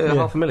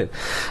 half a million.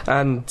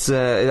 And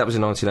that was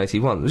in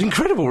 1981. It was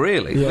incredible,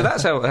 really. Yeah. But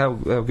that's how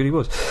good he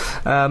was.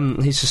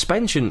 His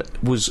suspension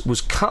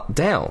was cut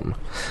down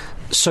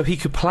so he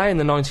could play in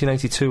the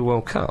 1982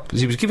 World Cup.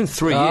 Because he was given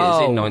 3 years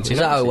in 1980. Is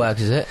that how it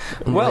works, is it?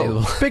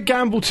 Well, big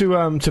gamble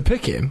to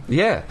pick him.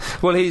 Yeah.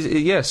 Well,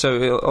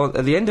 so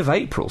at the end of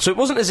April. So it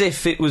wasn't as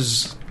if it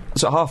was...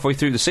 So halfway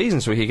through the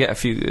season, so he could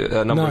get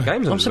a number of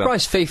games. I'm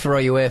surprised FIFA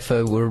or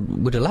UEFA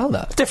would allow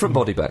that. Different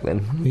body back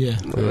then. Yeah,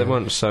 they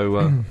weren't so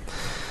on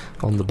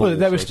the ball. Well,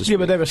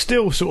 but they were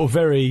still sort of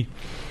very.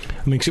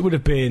 I mean, because it would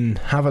have been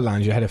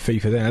Havelange ahead of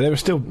FIFA then. They were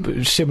still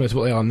similar to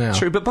what they are now.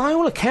 True, but by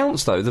all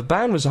accounts, though, the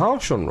ban was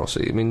harsh on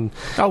Rossi. I mean,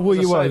 there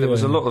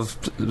was a lot of.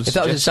 If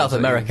that was in South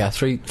America,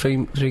 three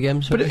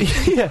games. But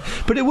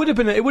it would have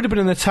been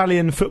an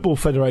Italian Football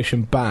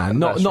Federation ban,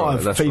 not a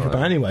FIFA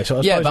ban anyway.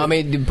 So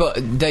but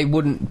they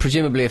wouldn't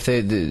presumably if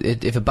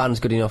a ban's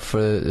good enough for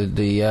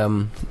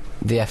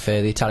the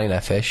FA, the Italian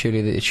FA, surely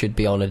it should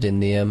be honoured in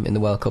the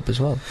World Cup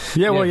as well.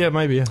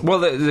 Maybe. Yeah. Well,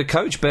 the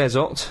coach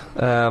Bearzot,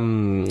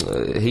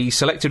 he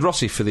selected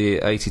Rossi for the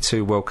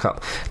 82 World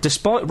Cup,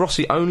 despite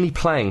Rossi only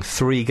playing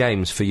 3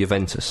 games for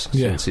Juventus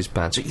since his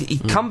ban. So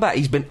he'd come back.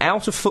 He's been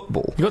out of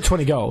football. He got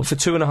 20 goals for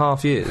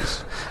 2.5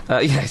 years.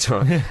 It's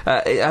all right.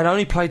 And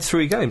only played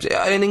 3 games.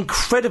 An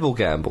incredible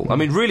gamble. I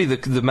mean, really,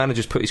 the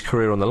manager's put his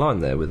career on the line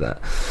there with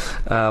that.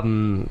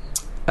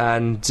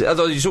 And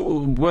although it's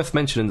worth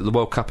mentioning that the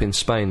World Cup in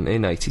Spain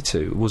in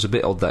 82 was a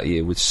bit odd that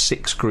year, with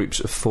 6 groups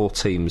of 4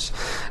 teams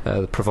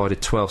that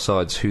provided 12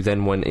 sides who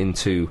then went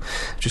into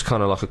just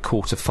kind of like a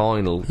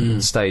quarter-final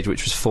stage,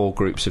 which was 4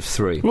 groups of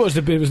 3. It was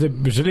the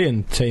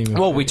Brazilian team.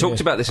 Well, we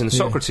talked about this in the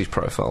Socrates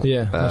profile.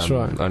 Yeah, that's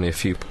right. Only a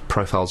few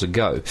profiles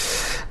ago.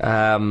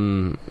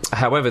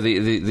 However,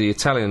 the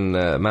Italian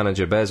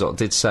manager Bearzot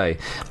did say,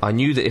 I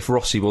knew that if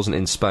Rossi wasn't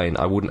in Spain,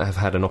 I wouldn't have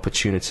had an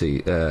opportunist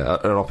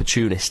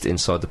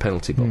inside the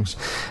penalty box.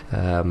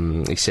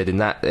 box. He said in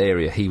that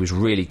area he was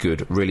really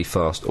good, really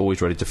fast,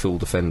 always ready to fool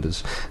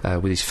defenders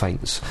with his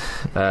feints.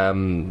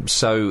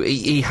 So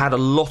he had a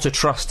lot of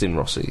trust in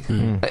Rossi.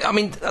 I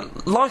mean,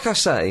 like I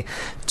say,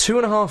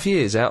 2.5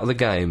 years out of the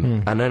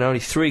game, and then only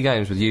 3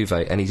 games with Juve,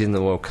 and he's in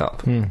the World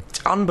Cup.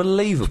 It's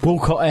unbelievable.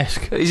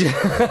 Walcott-esque.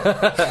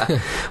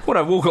 Well,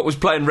 no, Walcott was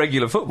playing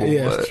regular football.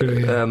 Yeah, that's true,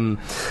 yeah.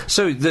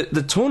 So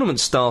the tournament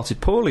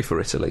started poorly for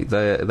Italy.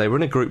 They were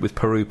in a group with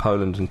Peru,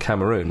 Poland and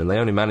Cameroon, and they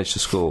only managed to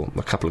score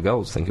a couple of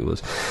goals, I think it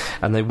was.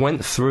 And they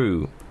went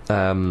through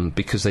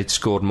because they'd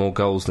scored more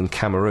goals than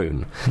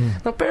Cameroon.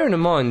 Now, bearing in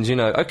mind,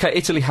 OK,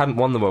 Italy hadn't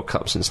won the World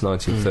Cup since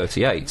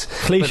 1938.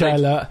 Cliche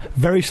alert.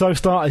 Very slow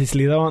start at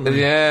Italy, though, aren't they?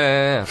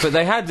 Yeah. But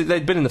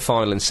they'd been in the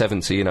final in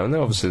 70, and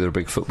they're a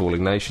big footballing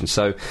nation.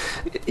 So,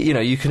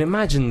 you can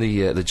imagine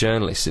the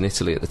journalists in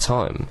Italy at the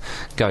time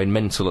going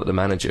mental at the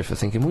manager for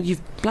thinking, well,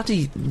 you've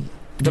bloody...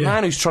 The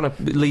man who's trying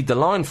to lead the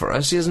line for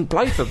us, he hasn't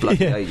played for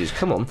bloody ages.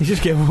 Come on. He's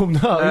just getting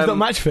warmed up. He's not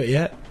match fit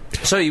yet.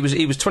 So he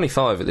was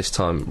 25 at this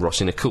time,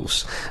 Rossi, of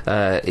course.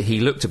 He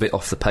looked a bit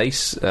off the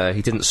pace.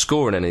 He didn't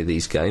score in any of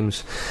these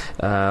games.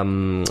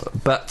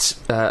 But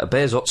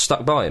Bearzot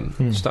stuck by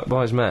him, stuck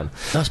by his man.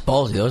 That's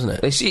ballsy, though, isn't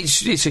it?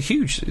 It's a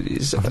huge...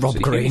 It's Rob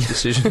Green. huge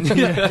decision.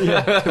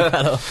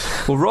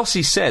 Well,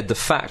 Rossi said the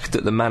fact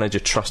that the manager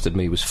trusted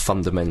me was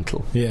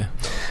fundamental. Yeah.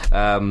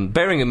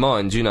 Bearing in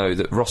mind,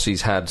 that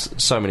Rossi's had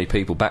so many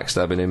people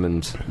backstabbing him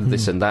and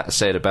this and that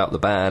said about the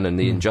ban and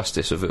the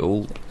injustice of it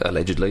all,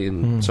 allegedly,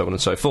 and so on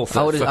and so forth.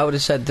 I would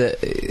have said that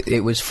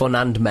it was fun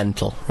and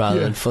mental rather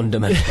than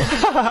fundamental.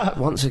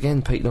 Once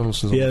again, Pete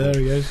Donaldson's on there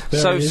he goes.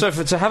 So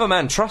to have a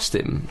man trust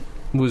him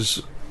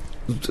was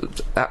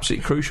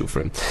absolutely crucial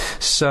for him.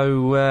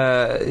 So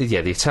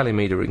the Italian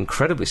media are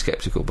incredibly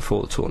sceptical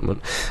before the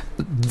tournament.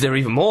 They're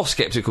even more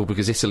sceptical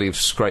because Italy have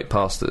scraped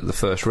past the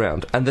first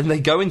round, and then they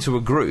go into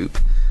a group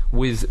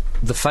with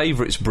the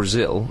favourites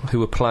Brazil,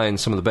 who are playing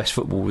some of the best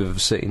football we've ever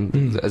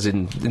seen, as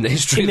in the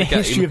history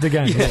of the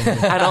game.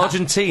 And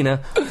Argentina,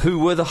 who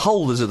were the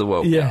holders of the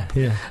World Cup,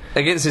 yeah.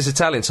 against this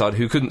Italian side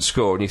who couldn't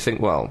score, and you think,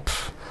 well,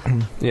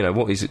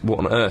 what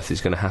on earth is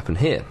going to happen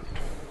here?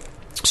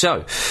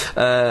 So,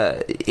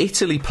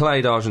 Italy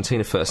played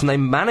Argentina first, and they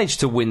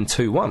managed to win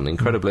 2-1,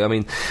 incredibly. I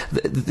mean,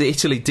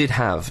 Italy did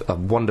have a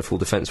wonderful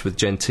defence with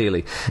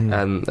Gentili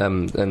and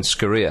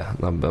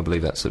Scirea. I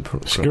believe that's the...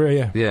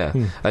 Scirea, yeah.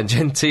 And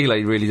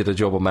Gentili really did a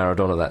job on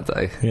Maradona that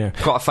day. Yeah.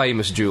 Quite a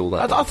famous duel,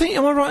 that I think,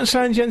 am I right in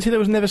saying Gentili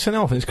was never sent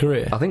off in his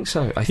career? I think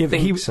so.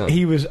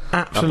 He was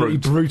absolutely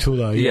brutal,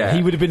 though. Yeah.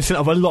 He would have been sent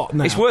off a lot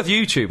now. It's worth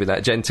YouTubing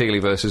that, Gentili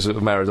versus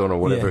Maradona, or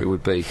whatever it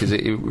would be, because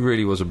it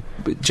really was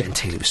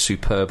Gentili was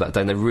superb that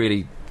day. They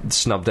really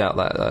snubbed out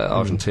that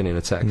Argentinian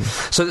attack.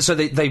 So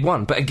they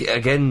won, but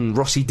again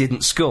Rossi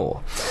didn't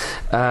score,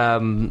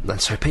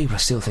 and so people are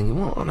still thinking,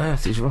 what on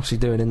earth is Rossi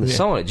doing in the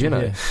side,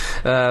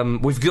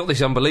 we've got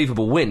this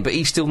unbelievable win, but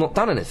he's still not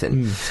done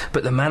anything.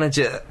 But the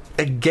manager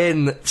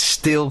again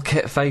still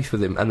kept faith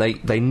with him, and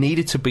they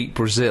needed to beat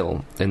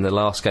Brazil in the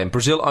last game.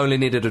 Brazil only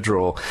needed a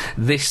draw.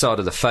 This side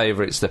of the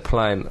favourites, they're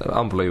playing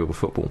unbelievable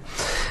football,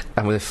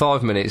 and within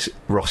 5 minutes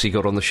Rossi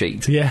got on the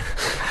sheet.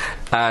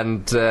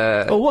 And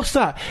what's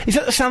that? Is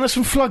that the sound of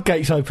some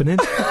floodgates opening?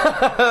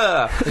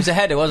 It was a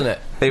header, wasn't it?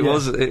 It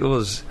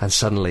was. And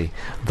suddenly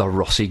the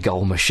Rossi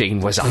goal machine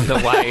was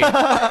underway.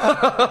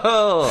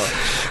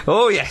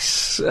 Oh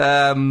yes.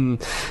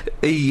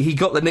 He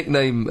got the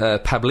nickname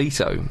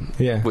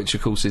Pablito, which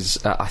of course is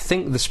I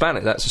think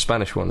that's a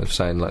Spanish one of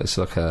saying it's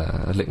like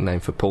a nickname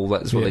for Paul.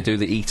 That's what they do,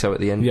 the ito at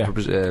the end.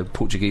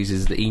 Portuguese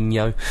is the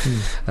Inho.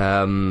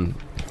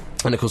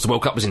 And of course, the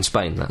World Cup was in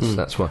Spain.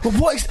 That's why. Well,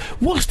 what is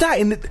that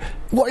in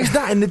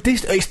the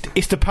distance?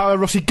 It's the Paolo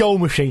Rossi goal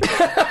machine.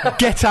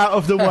 Get out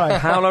of the way.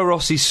 Paolo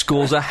Rossi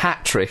scores a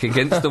hat trick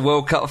against the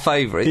World Cup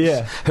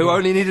favourites, who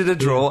only needed a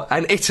draw,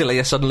 and Italy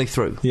are suddenly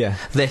through.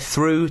 They're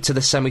through to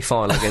the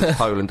semi-final against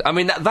Poland. I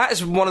mean, that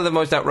is one of the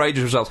most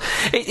outrageous results.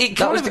 It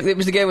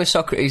was the game with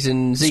Socrates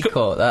and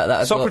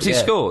Zico. Socrates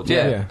scored,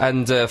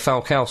 and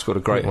Falcao scored a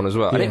great one as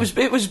well. And it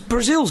was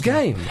Brazil's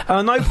game.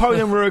 I know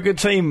Poland were a good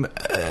team,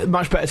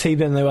 much better team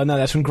than they were. No,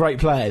 there's some great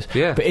players.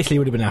 But Italy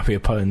would have been happy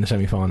with Poland in the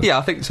semi-final. Yeah,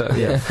 I think so.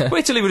 Well,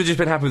 Italy would have just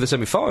been happy with the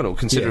semi-final,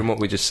 considering what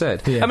we just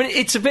said. I mean,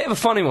 it's a bit of a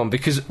funny one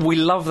because we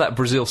love that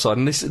Brazil side,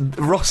 and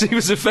Rossi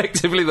was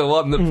effectively the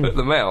one that put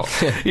them out.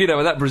 With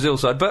that Brazil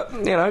side. But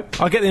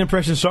I get the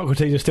impression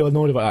Socrates is still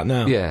annoyed about that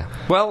now. Yeah.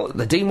 Well,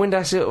 the Dean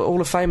Windass Hall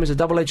of Fame is a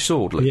double-edged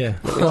sword. Luke.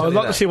 Well, I'd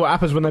like to see what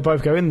happens when they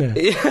both go in there.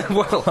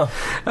 Well,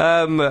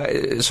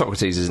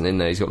 Socrates isn't in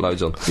there. He's got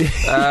loads on.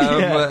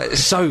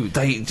 So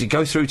they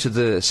go through to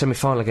the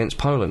semi-final against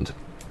Poland.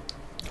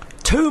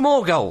 2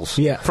 more goals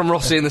from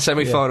Rossi in the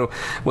semi-final.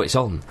 Well, it's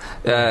on.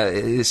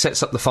 It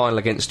sets up the final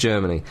against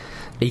Germany.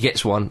 He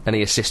gets one and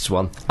he assists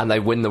one, and they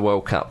win the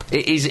World Cup.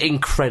 It is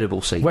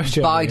incredible seeing. West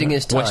Germany, biding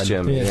his time. West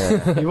Germany,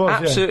 He was,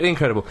 absolutely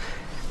incredible.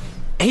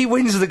 He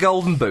wins the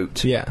Golden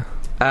Boot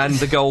and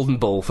the Golden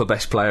Ball for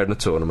best player in the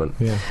tournament.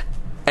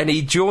 And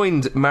he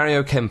joined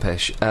Mario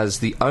Kempes as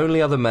the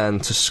only other man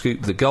to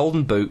scoop the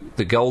Golden Boot,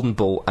 the Golden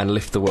Ball, and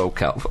lift the World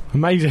Cup.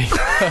 Amazing.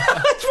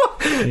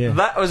 Yeah.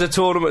 That was a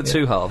tournament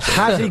two halves.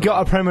 Has he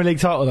got a Premier League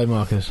title though,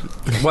 Marcus?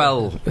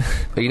 Well,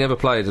 he never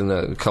played in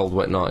a cold,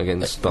 wet night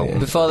against Bolton.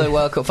 Before the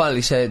World Cup final,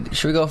 he said,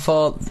 should we go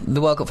for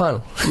the World Cup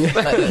final?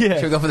 Yeah.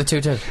 Should we go for the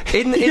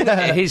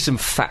 2-2? Here's some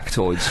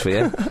factoids for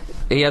you.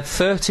 He had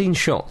 13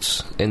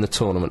 shots in the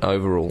tournament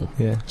overall.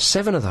 Yeah.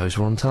 7 of those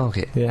were on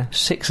target. Yeah.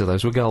 6 of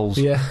those were goals.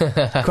 Yeah.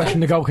 Question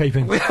the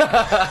goalkeeping.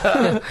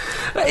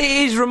 It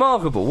is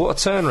remarkable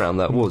what a turnaround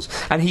that was.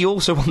 And he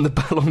also won the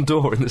Ballon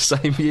d'Or in the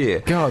same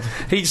year. God.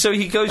 So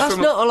he goes That's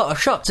from... not a lot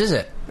of shots, is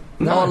it?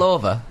 No. All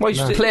over. Well,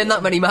 he's Playing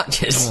that many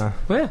matches. No.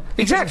 Yeah,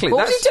 exactly.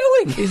 What was he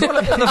doing? He's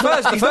not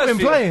been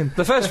playing.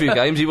 The first few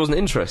games, he wasn't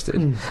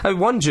interested.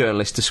 One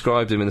journalist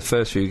described him in the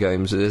first few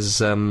games as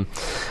a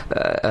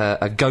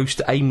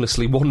ghost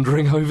aimlessly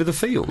wandering over the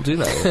field, you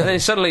know. And then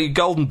suddenly,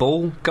 golden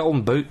ball,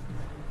 golden boot,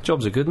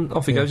 jobs are good, and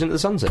off he goes into the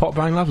sunset. Pop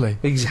bang lovely.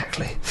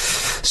 Exactly.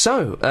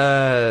 So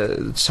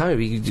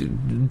he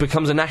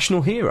becomes a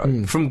national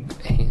hero from,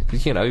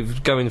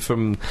 going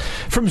from...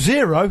 From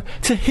zero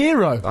to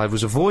hero. I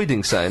was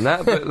avoiding saying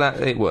that, but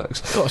it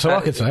works. Oh, so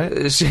I could say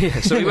it.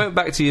 So he went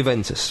back to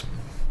Juventus.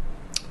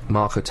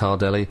 Marco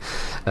Tardelli,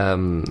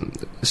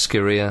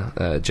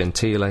 Scirea,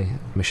 Gentile,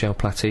 Michel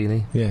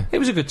Platini. Yeah. It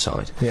was a good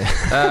side. Yeah.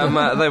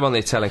 They won the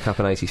Italian Cup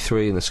in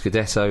 '83 and the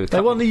Scudetto.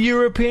 They won the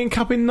European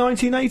Cup in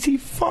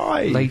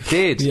 1985. They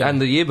did, Yeah.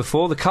 and the year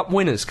before the Cup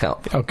Winners'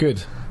 Cup. Oh,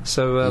 good.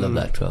 So Love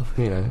that 12.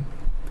 you know,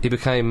 he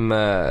became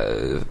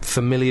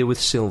familiar with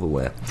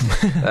silverware,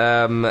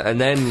 and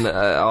then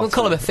We'll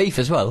call him a thief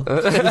as well.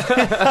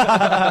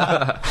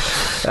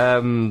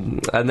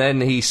 and then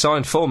he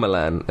signed for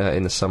Milan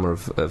in the summer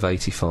of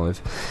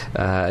 '85.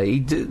 He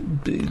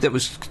didn't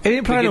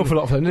play an awful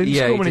lot for them. He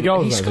didn't score many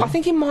goals. I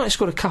think he might have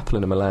scored a couple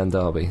in a Milan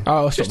derby.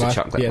 Oh, that's just not to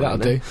bad. chuck that Yeah, one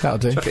that'll in do. That'll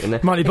do. Chuck it in there.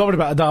 Might be bothered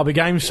about a derby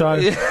game, so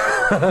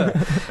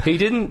He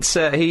didn't.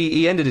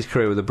 He ended his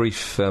career with a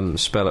brief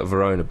spell at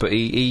Verona, but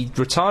he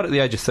retired at the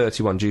age of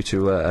 31 due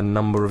to a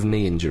number of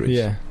knee injuries.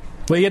 yeah.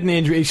 Well, he had knee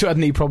injury. He sort of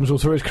had knee problems all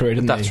through his career,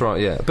 didn't he? That's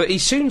right, yeah. But he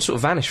soon sort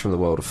of vanished from the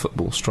world of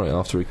football straight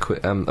after he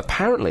quit,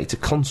 apparently to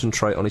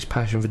concentrate on his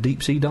passion for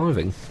deep-sea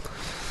diving.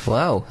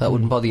 Wow, that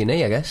wouldn't bother your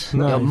knee, I guess.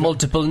 No. You know,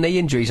 multiple knee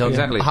injuries on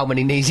Exactly. how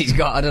many knees he's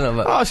got, I don't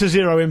know. But Oh, it's a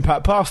zero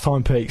impact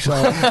pastime, Pete. So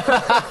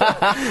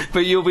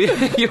But you'll be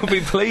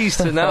pleased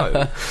to know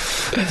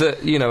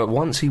that,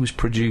 once he was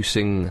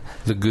producing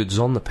the goods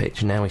on the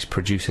pitch, now he's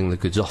producing the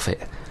goods off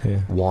it.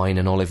 Yeah. Wine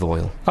and olive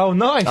oil. Oh,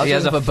 nice. I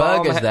was looking for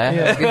burgers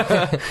there.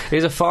 He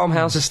has a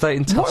farmhouse estate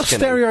in Tuscany. What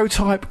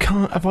stereotype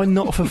have I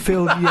not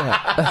fulfilled yet?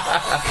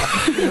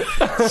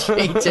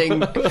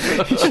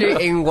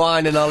 cheating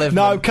wine and olive.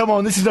 No, come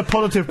on. This is a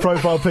positive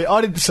profile, Pete.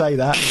 I didn't say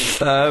that.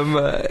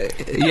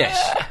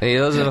 Yes, he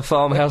does have a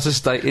farmhouse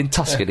estate in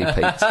Tuscany,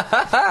 Pete.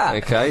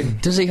 Okay.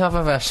 Does he have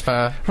a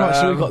Vespa? Right,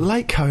 so we've got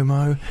Lake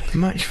Como,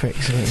 match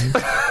fixing.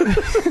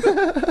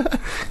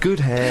 Good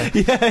hair.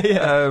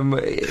 Yeah.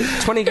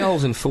 20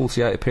 goals in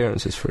 48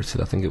 appearances for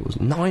Italy, I think it was.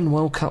 9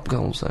 World Cup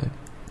goals, though.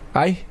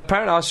 Eh?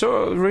 Apparently, I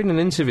saw reading an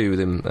interview with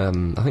him. I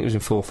think it was in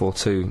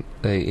 442,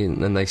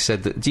 and they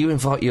said that, do you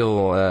invite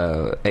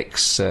your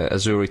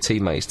ex-Azzurri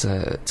teammates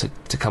to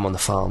come on the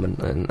farm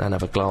and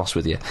have a glass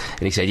with you?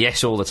 And he said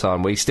yes all the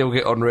time. We still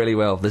get on really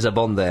well. There's a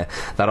bond there.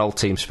 That old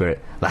team spirit.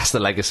 That's the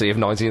legacy of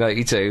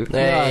 1982.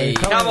 Hey.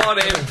 Come on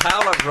in,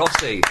 Paolo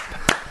Rossi.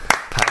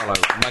 Paolo,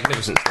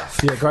 magnificent stuff.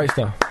 Yeah, great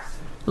stuff.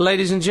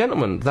 Ladies and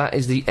gentlemen, that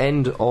is the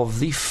end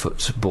of the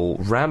Football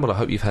Ramble. I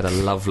hope you've had a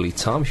lovely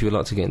time. If you would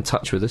like to get in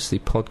touch with us, the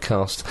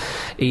podcast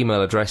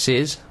email address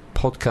is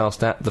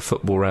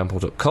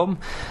podcast@thefootballramble.com,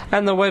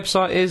 and the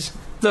website is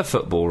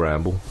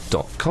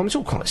thefootballramble.com. It's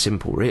all quite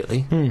simple,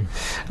 really.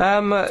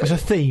 There's a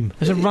theme.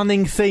 There's a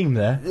running theme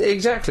there.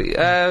 Exactly.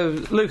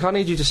 Luke, I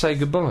need you to say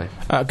goodbye.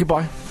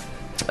 Goodbye.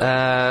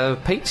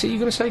 Pete, are you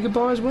going to say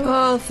goodbye as well?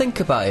 I'll think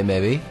about it,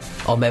 maybe.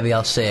 Or maybe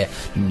I'll say,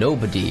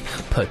 nobody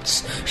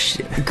puts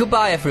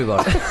goodbye,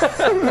 everyone.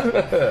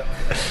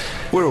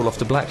 We're all off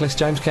to blacklist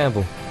James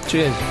Campbell.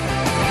 Cheers.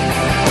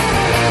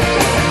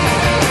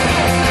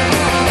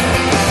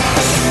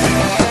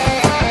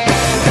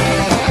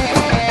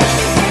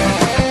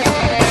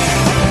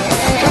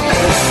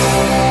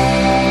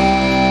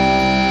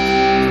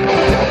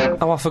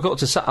 I forgot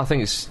to say, I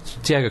think it's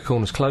Diego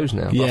Corner's closed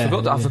now. Yeah,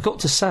 I forgot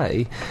to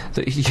say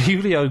that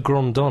Julio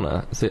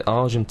Grondona, the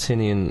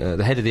Argentinian,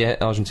 the head of the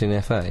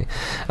Argentinian FA,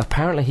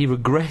 apparently he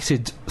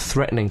regretted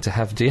threatening to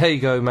have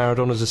Diego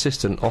Maradona's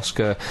assistant,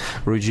 Oscar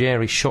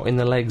Ruggieri, shot in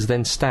the legs,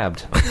 then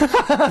stabbed.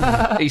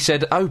 He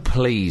said, "Oh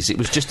please, it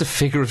was just a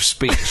figure of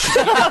speech."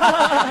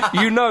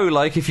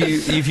 Like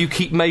if you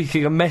keep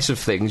making a mess of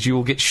things, you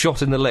will get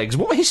shot in the legs.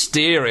 What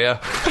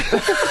hysteria!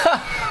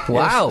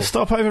 Wow. Yes,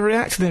 stop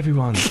overreacting,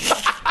 everyone.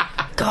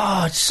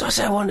 God,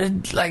 I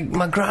wanted,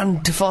 my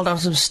gran to fall down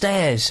some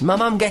stairs. My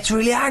mum gets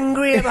really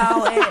angry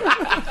about it.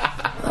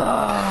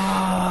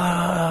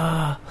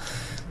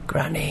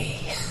 Granny.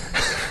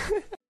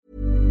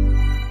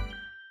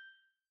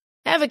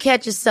 Ever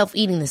catch yourself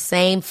eating the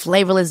same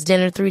flavorless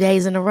dinner 3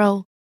 days in a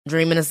row?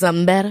 Dreaming of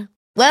something better?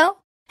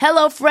 Well,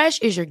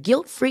 HelloFresh is your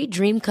guilt-free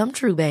dream come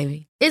true,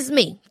 baby. It's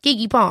me,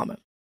 Keke Palmer.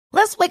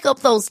 Let's wake up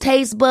those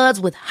taste buds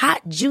with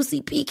hot,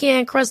 juicy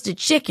pecan-crusted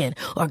chicken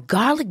or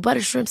garlic butter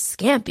shrimp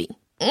scampi.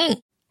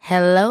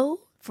 Hello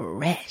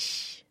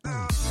Fresh.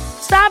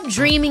 Stop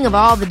dreaming of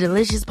all the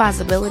delicious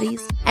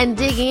possibilities and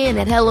dig in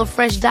at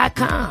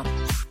HelloFresh.com.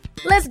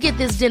 Let's get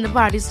this dinner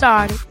party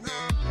started.